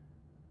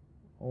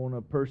on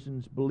a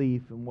person's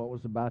belief in what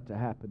was about to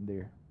happen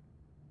there.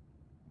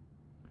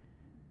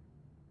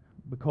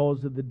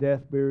 Because of the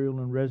death, burial,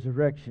 and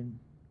resurrection,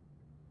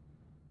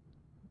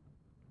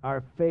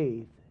 our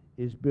faith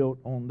is built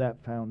on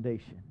that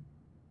foundation.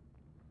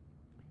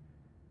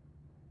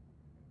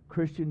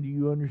 Christian, do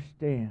you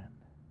understand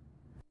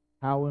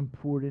how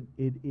important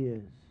it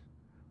is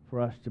for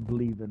us to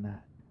believe in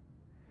that?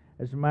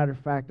 As a matter of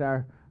fact,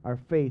 our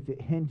faith,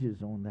 it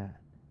hinges on that.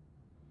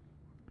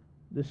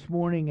 This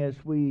morning, as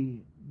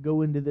we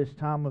go into this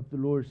time of the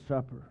Lord's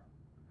Supper,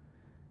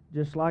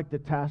 just like the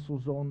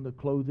tassels on the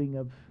clothing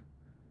of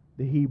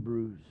the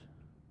Hebrews,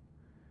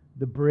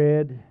 the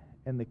bread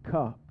and the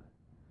cup,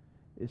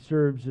 it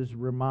serves as a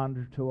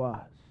reminder to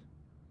us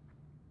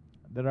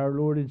that our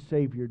Lord and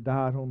Savior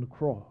died on the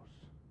cross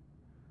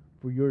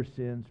for your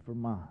sins, for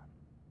mine.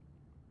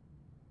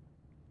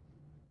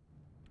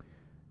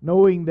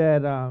 Knowing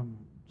that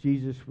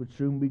Jesus would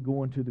soon be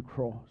going to the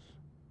cross,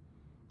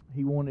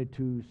 he wanted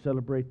to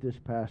celebrate this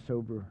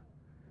Passover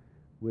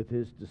with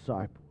his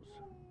disciples.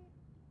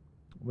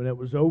 When it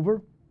was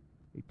over,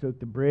 he took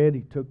the bread,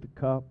 he took the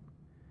cup,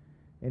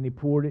 and he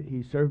poured it,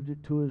 he served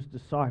it to his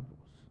disciples.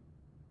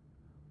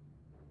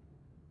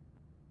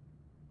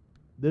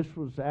 This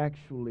was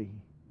actually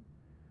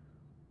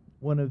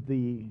one of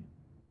the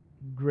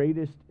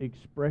greatest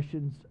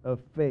expressions of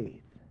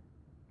faith,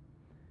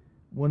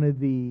 one of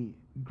the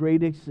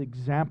greatest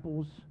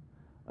examples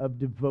of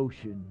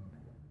devotion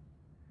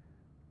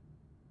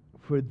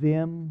for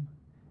them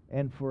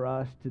and for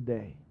us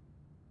today.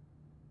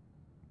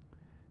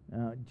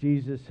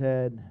 Jesus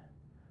had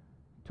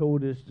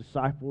told his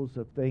disciples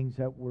of things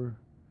that were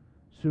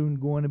soon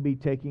going to be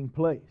taking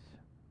place.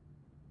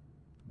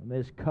 And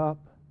this cup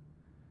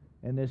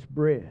and this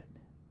bread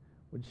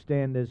would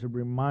stand as a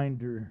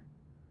reminder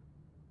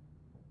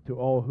to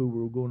all who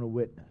were going to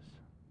witness.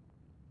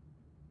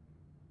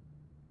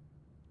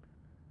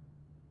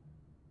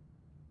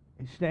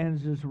 It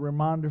stands as a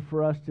reminder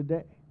for us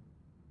today.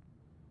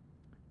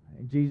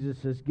 And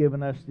Jesus has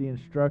given us the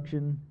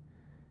instruction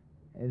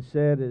and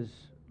said, as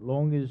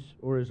long as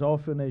or as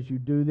often as you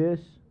do this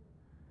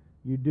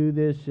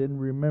in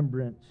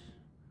remembrance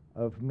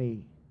of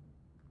me.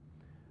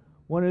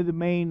 One of the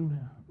main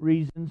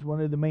reasons,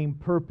 one of the main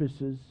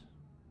purposes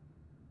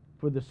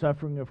for the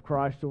suffering of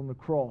Christ on the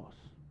cross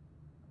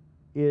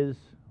is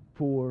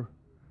for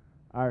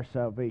our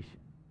salvation.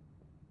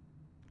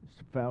 It's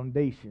the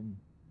foundation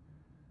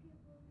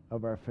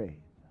of our faith.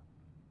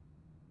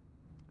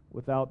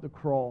 Without the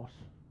cross,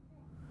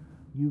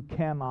 you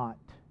cannot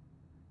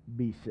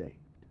be saved.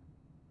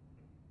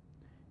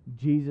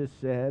 Jesus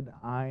said,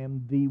 I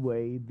am the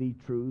way, the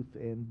truth,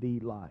 and the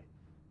life.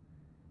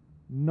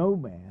 No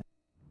man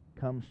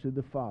comes to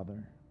the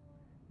Father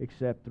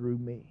except through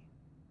me.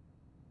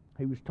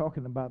 He was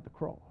talking about the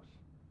cross.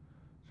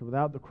 So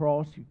without the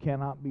cross, you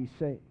cannot be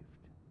saved.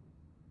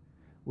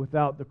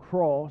 Without the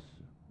cross,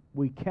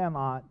 we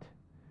cannot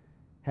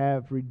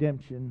have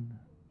redemption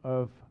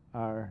of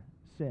our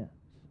sins.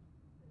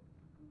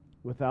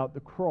 Without the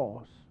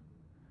cross,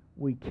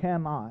 we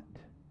cannot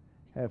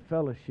have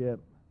fellowship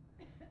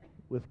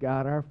with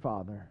God our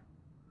Father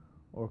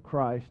or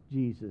Christ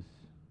Jesus,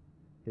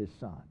 his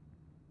Son.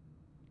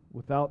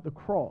 Without the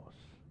cross,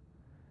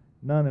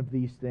 none of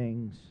these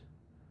things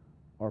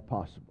are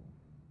possible.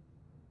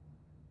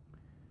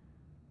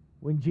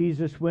 When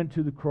Jesus went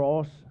to the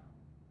cross,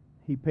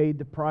 He paid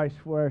the price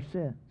for our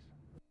sins.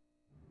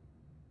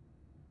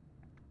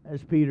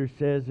 As Peter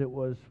says, it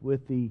was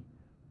with the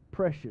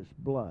precious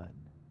blood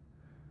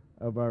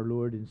of our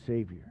Lord and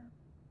Savior.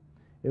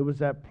 It was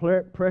that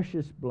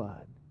precious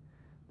blood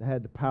that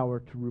had the power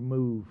to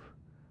remove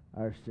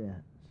our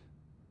sins.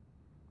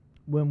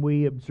 When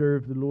we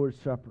observe the Lord's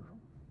Supper,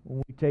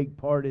 when we take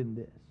part in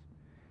this,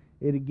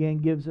 it again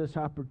gives us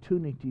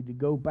opportunity to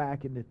go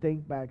back and to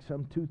think back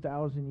some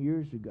 2,000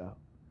 years ago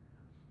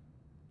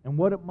and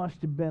what it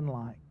must have been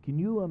like. Can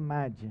you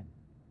imagine?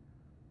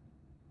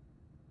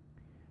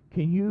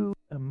 Can you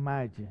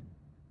imagine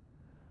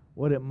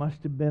what it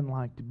must have been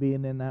like to be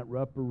in that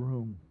upper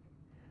room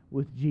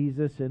with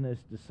Jesus and His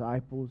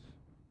disciples?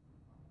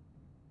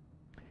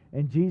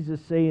 And Jesus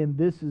saying,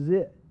 this is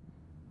it.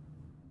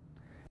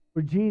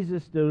 For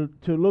Jesus to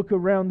look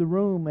around the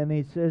room, and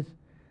He says,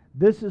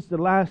 this is the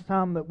last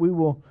time that we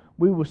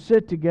will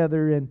sit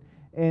together,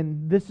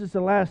 and this is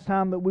the last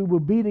time that we will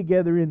be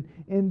together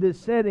in this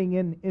setting,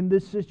 in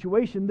this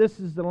situation. This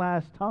is the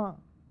last time.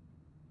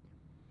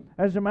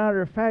 As a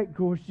matter of fact, of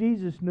course,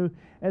 Jesus knew,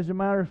 as a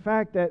matter of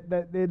fact,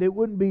 that it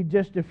wouldn't be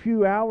just a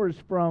few hours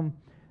from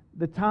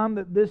the time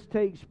that this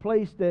takes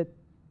place that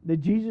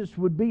Jesus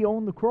would be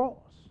on the cross.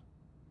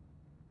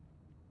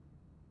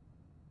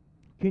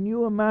 Can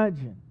you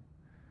imagine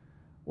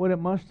what it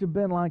must have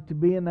been like to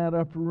be in that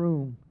upper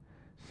room,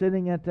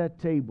 sitting at that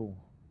table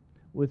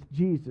with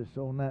Jesus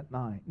on that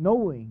night,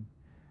 knowing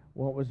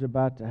what was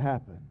about to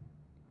happen?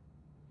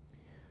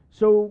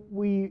 So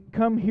we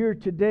come here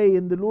today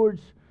in the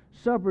Lord's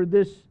Supper.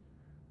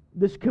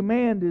 This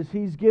command is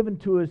He's given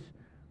to us.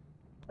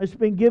 It's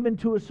been given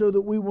to us so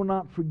that we will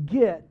not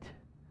forget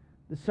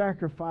the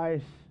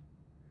sacrifice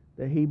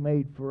that He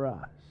made for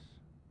us.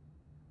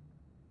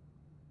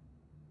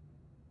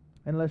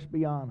 And let's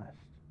be honest,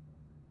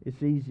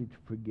 it's easy to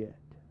forget.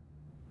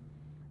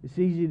 It's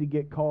easy to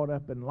get caught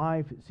up in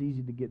life. It's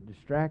easy to get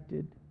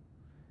distracted.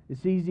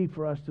 It's easy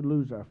for us to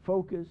lose our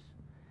focus.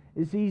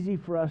 It's easy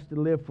for us to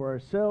live for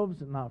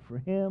ourselves and not for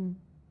Him.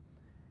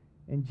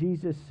 And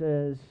Jesus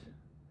says,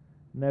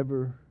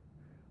 never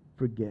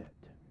forget.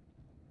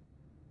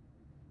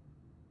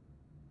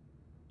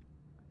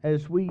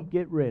 As we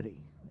get ready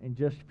in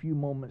just a few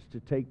moments to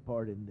take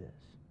part in this,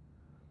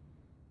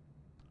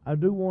 I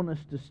do want us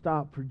to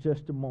stop for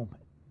just a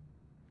moment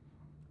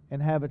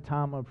and have a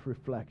time of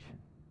reflection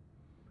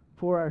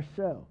for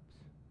ourselves.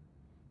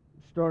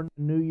 Starting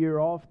the new year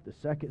off, the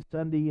second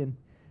Sunday in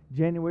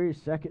January,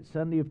 second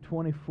Sunday of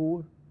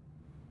 24.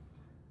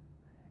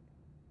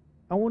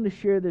 I want to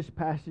share this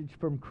passage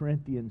from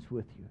Corinthians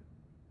with you.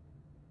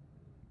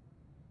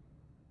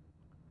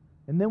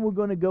 And then we're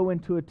going to go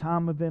into a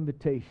time of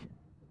invitation.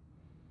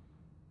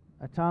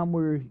 A time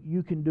where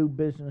you can do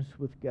business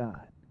with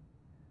God.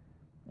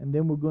 And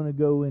then we're going to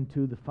go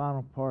into the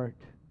final part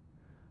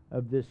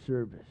of this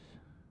service.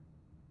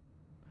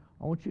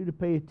 I want you to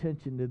pay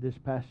attention to this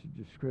passage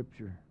of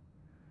Scripture.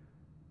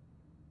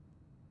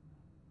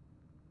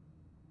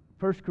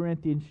 1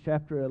 Corinthians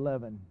chapter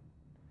 11,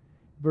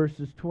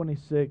 verses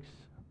 26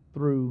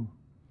 through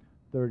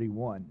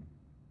 31.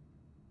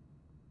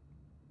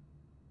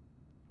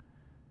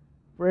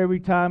 For every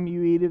time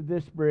you eat of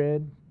this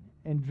bread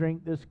and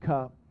drink this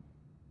cup,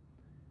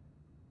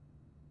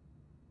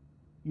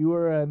 you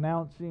are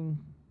announcing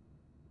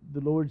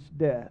the Lord's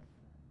death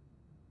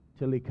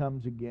till He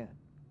comes again.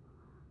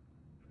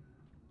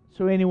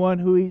 So anyone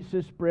who eats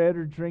this bread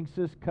or drinks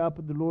this cup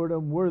of the Lord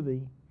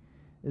unworthy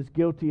is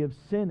guilty of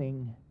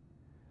sinning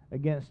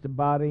against the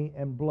body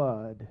and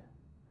blood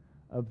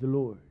of the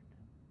Lord.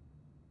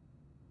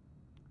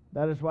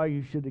 That is why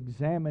you should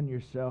examine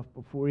yourself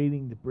before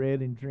eating the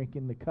bread and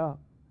drinking the cup.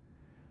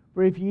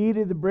 For if you eat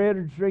of the bread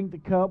or drink the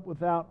cup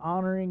without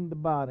honoring the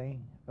body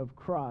of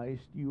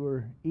Christ, you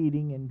are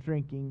eating and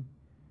drinking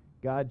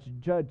God's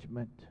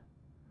judgment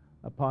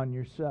upon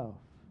yourself.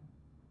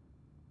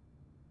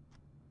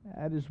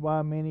 That is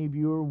why many of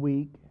you are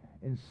weak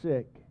and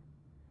sick,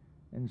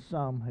 and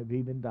some have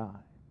even died.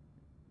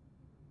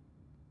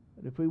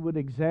 But if we would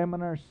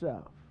examine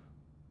ourselves,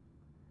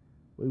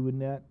 we would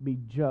not be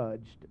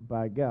judged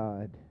by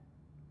God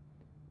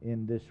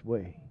in this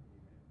way.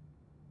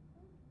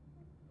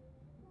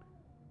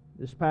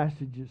 This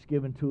passage is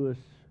given to us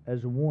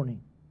as a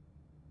warning.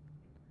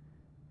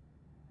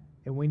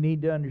 And we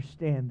need to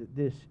understand that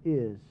this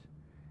is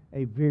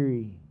a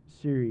very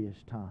serious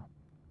time.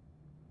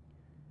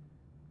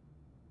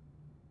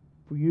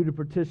 For you to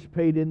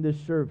participate in this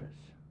service,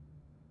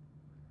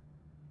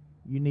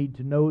 you need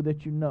to know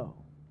that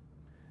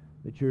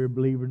you're a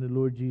believer in the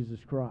Lord Jesus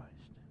Christ.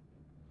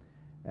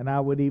 And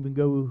I would even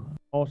go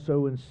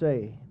also and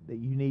say that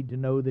you need to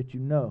know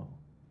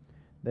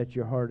that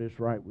your heart is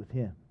right with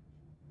Him.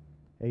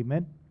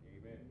 Amen?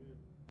 Amen.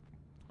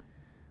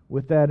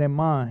 With that in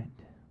mind,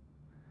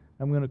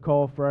 I'm going to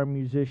call for our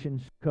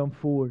musicians to come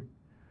forward,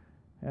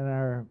 and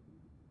our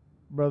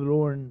Brother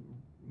Lauren,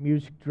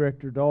 music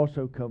director, to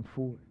also come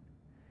forward.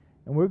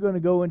 And we're going to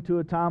go into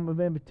a time of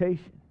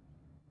invitation,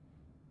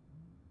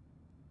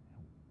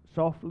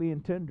 softly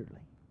and tenderly.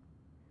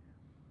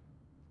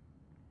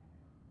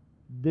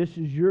 This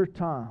is your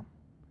time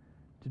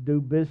to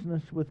do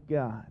business with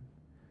God,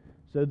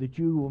 so that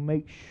you will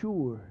make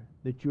sure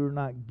that you're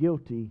not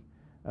guilty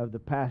of the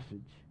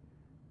passage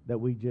that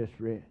we just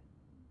read.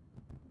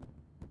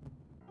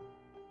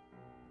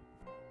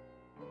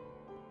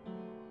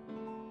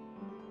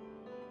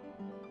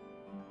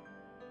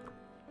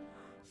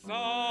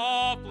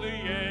 Softly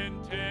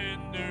and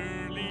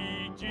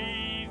tenderly,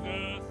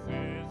 Jesus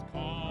is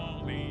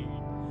calling,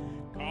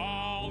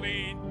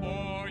 calling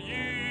for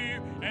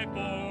you and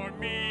for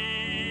me.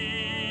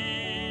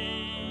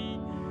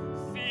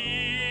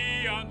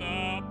 See on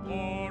the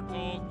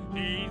portals,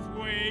 He's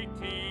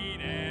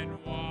waiting and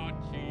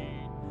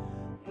watching,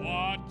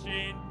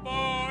 watching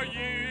for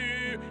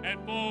you and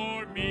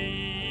for me.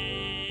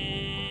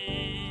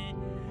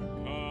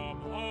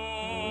 Come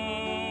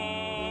home,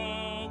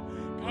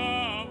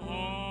 come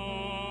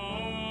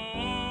home,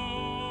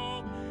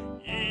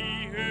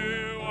 ye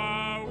who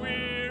are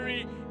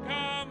weary,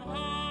 come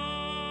home.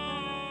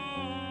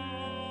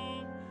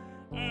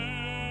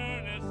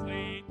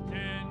 Earnestly,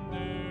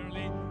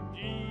 tenderly,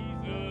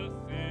 Jesus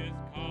is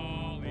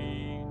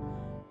calling,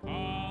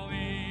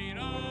 calling,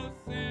 oh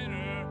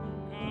sinner,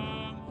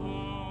 come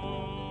home.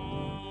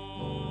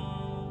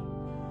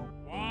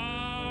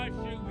 Why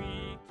should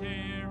we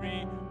tarry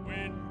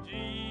when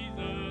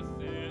Jesus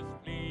is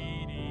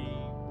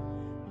pleading,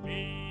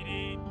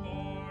 pleading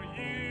for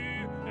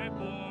you and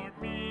for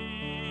me?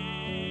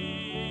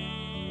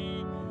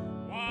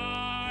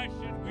 Why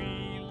should we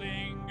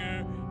linger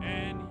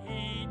and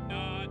heed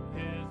not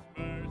His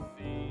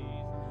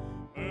mercies,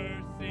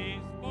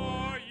 mercies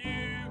for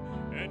you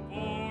and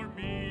for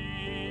me?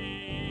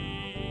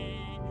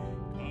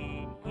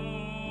 Come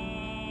home,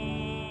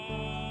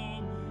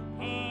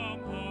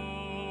 come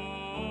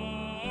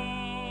home,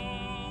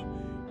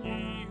 ye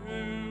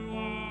who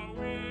are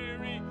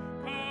weary,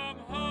 come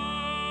home.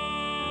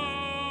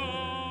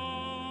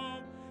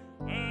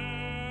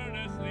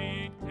 Earnestly,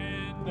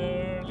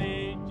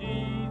 tenderly,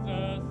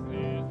 Jesus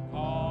is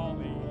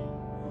calling,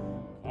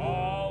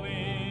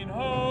 calling,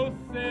 oh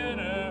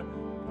sinner,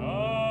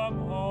 come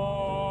home.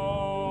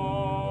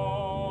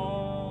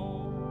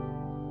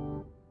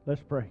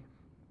 Let's pray.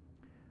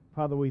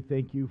 Father, we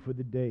thank you for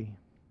the day.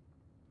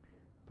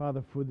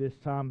 Father, for this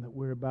time that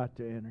we're about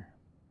to enter.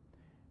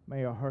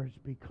 May our hearts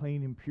be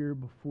clean and pure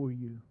before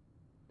you.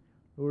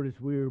 Lord,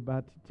 as we are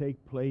about to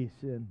take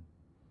place in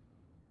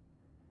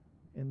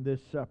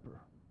this supper,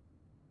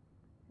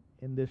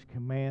 in this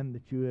command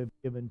that you have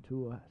given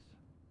to us.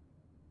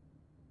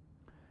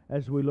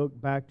 As we look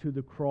back to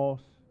the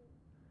cross,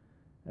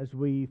 as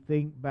we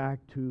think back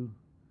to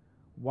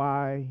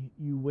why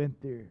you went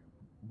there,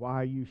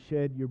 why you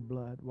shed your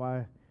blood,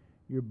 why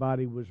your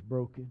body was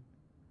broken.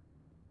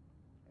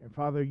 And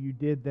Father, you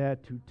did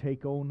that to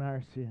take on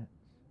our sins.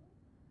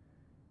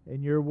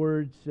 And your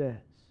word says,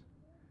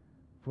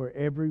 for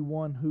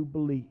everyone who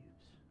believes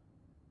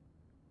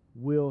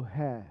will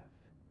have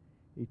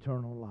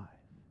eternal life.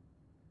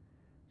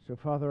 So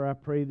Father, I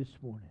pray this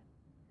morning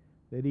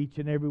that each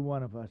and every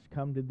one of us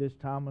come to this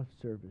time of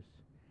service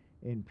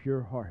in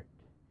pure heart.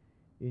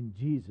 In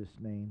Jesus'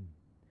 name,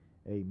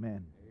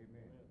 amen.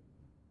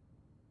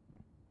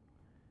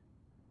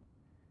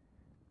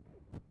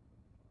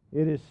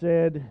 It is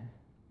said,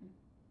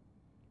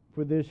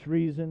 for this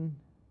reason,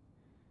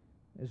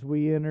 as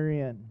we enter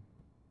in,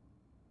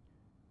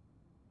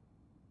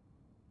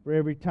 for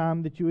every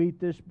time that you eat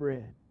this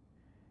bread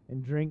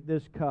and drink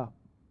this cup,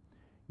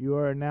 you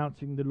are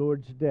announcing the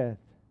Lord's death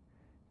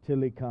till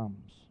He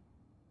comes.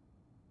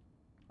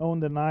 On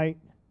the night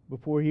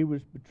before He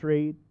was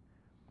betrayed,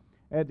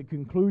 at the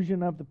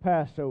conclusion of the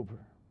Passover,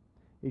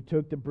 He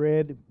took the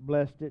bread,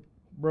 blessed it,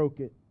 broke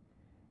it,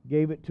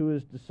 gave it to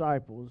His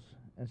disciples,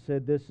 and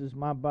said, this is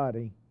my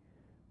body,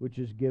 which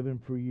is given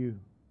for you.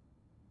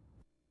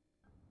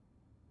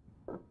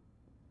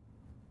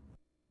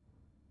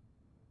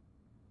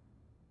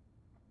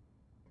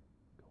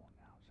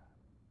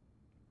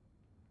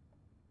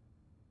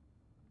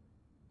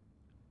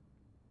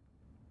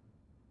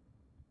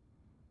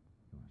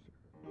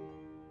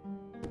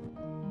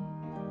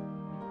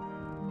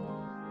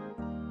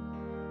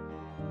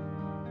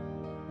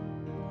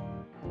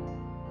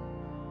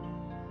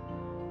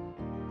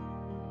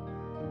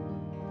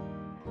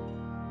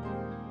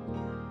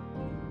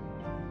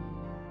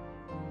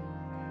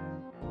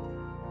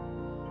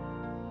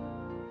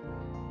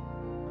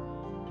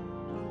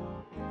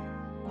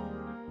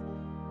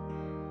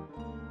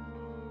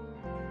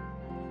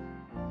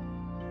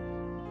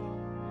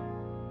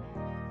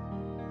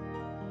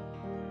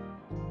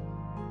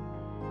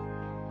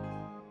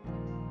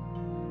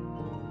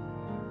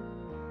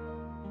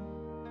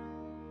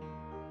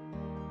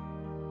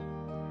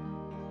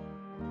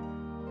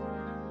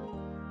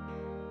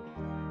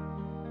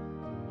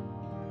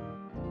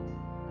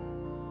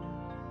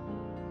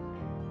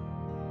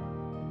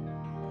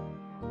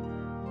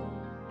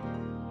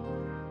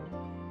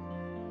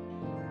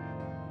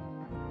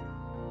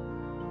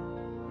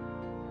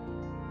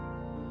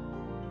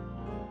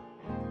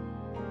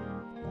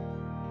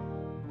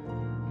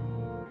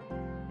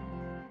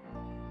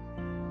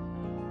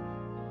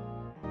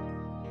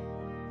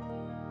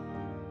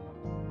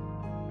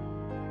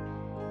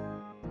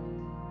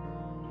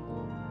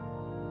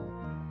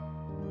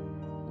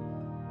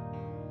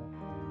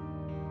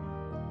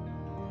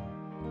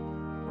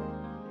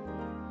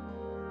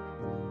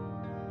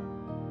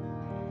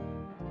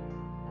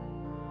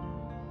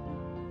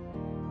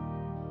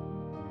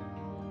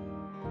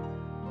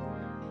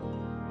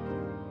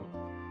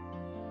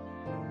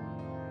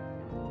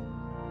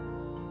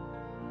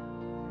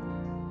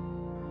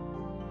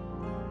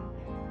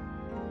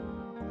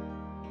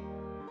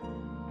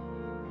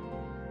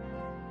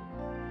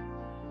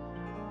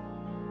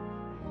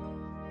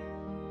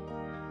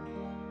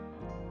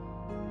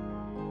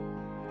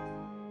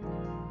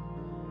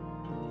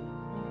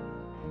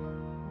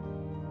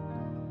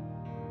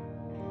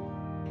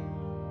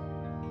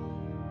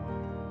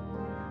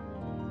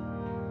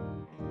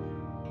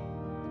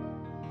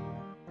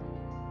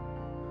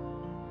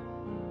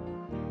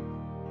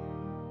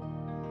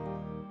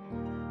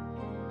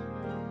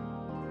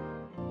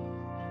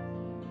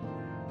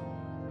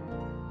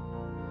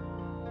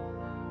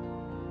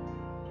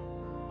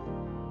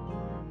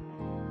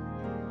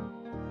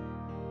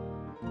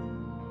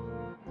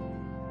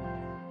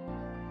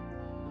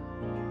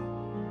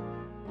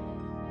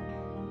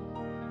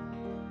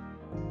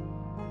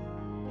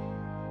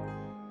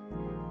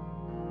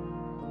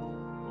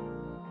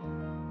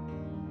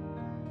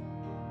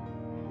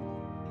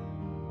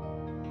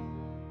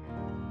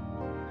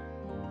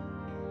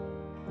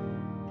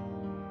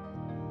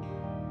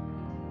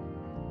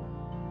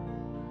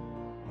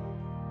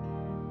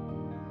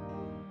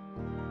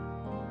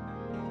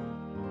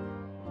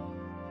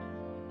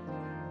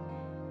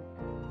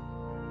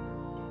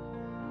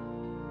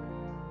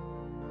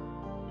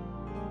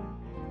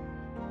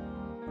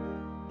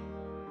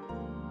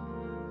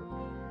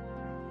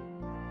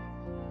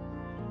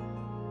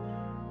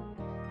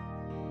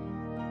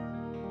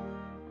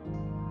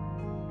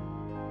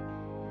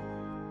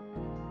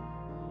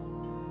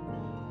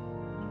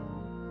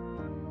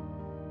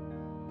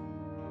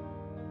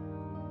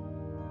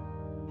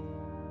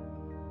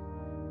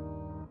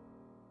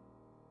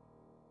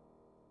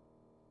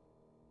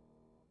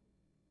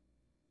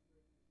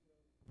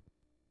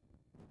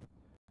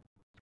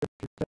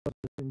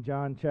 in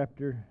John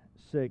chapter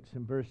 6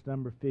 and verse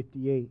number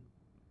 58.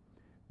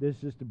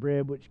 This is the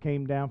bread which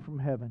came down from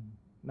heaven,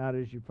 not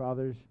as your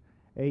fathers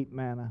ate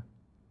manna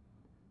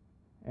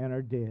and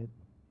are dead.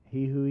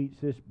 He who eats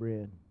this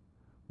bread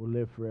will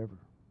live forever.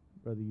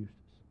 Brother Eustace.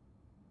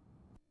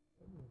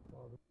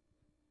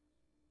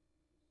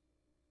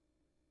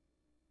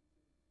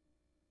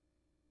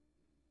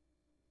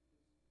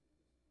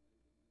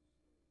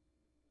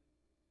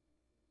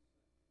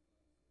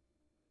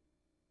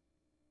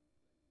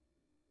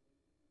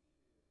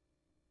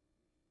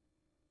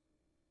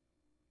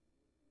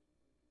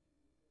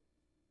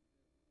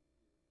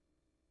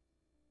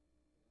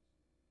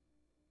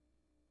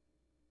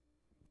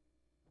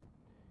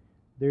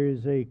 There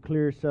is a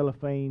clear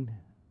cellophane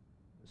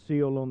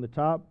seal on the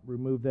top.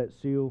 Remove that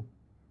seal,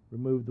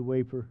 remove the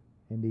wafer,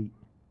 and eat.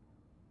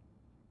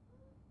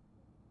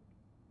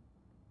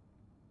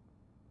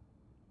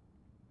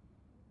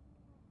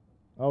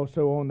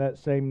 Also on that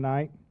same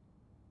night,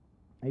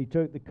 he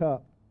took the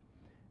cup,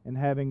 and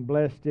having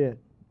blessed it,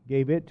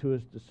 gave it to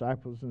his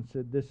disciples and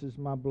said, "This is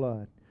my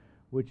blood,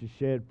 which is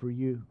shed for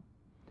you."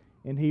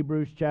 In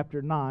Hebrews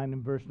chapter 9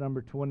 and verse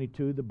number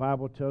 22, the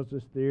Bible tells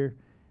us there,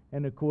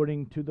 "And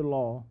according to the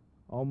law,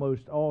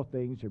 almost all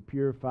things are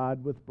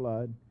purified with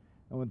blood,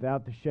 and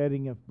without the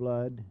shedding of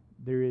blood,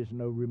 there is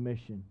no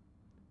remission."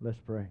 Let's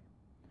pray.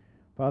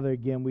 Father,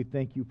 again, we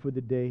thank you for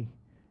the day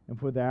and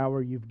for the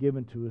hour you've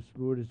given to us,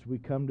 Lord, as we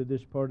come to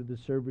this part of the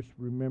service,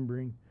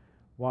 remembering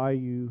why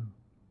you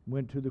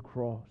went to the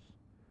cross,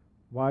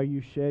 why you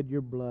shed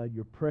your blood,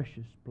 your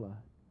precious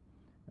blood.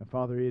 And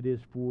Father, it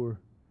is for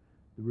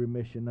the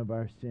remission of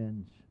our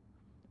sins.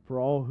 For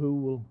all who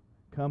will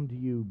come to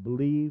you,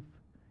 believe,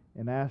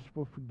 and ask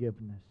for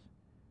forgiveness,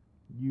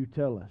 you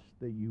tell us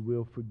that you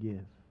will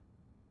forgive.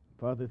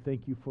 Father,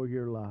 thank you for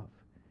your love.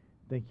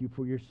 Thank you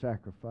for your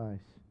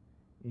sacrifice.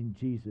 In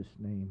Jesus'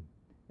 name,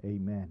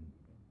 amen.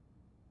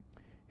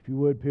 If you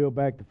would, peel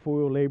back the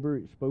foil label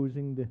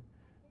exposing the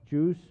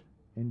juice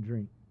and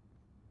drink.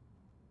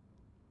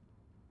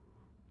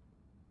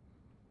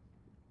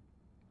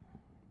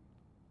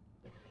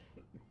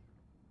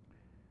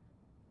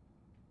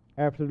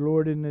 After the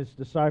Lord and his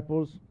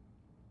disciples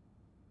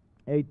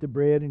ate the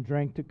bread and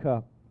drank the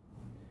cup,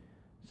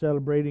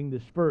 celebrating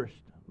this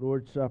first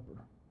Lord's Supper,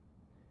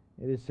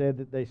 it is said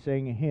that they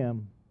sang a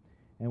hymn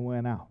and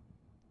went out.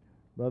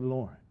 Brother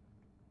Lawhon.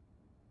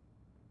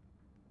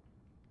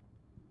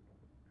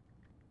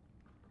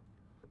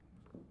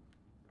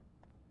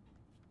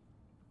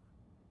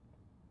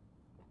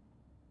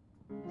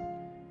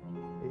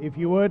 If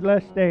you would,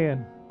 let's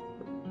stand.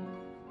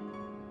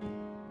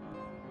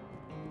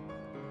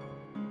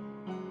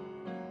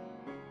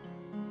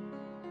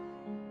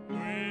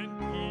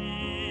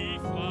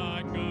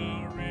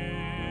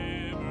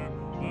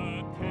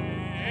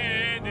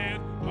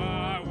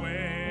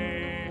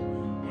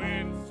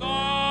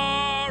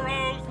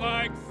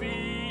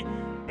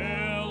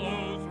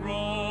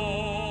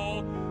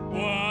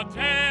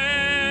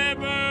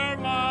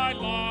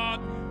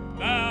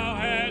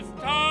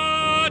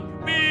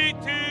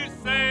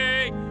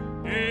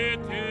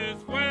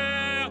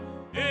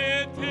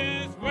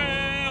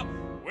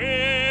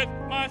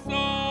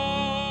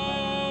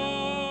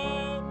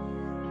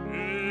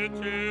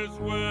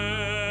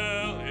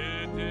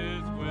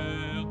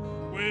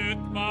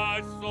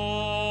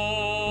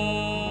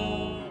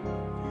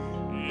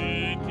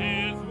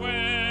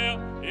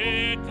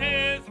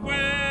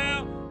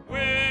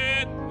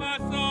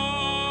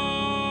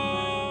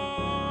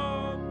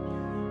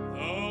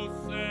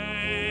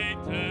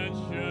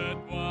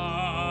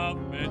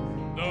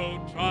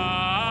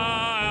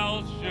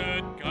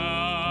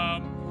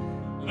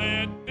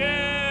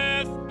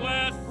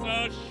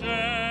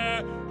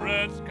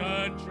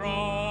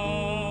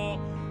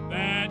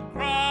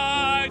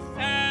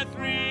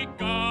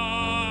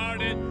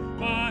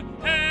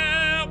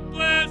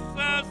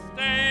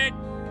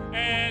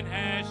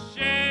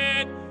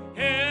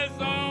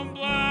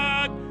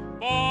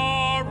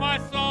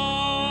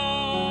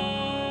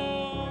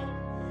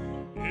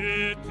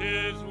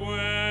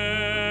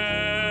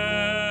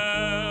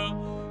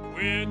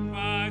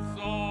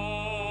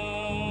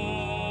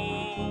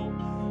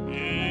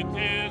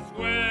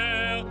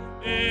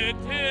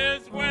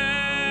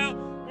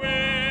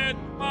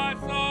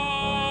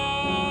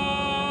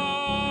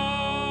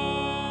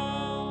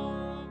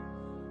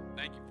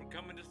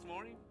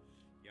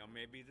 Y'all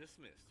may be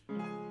dismissed.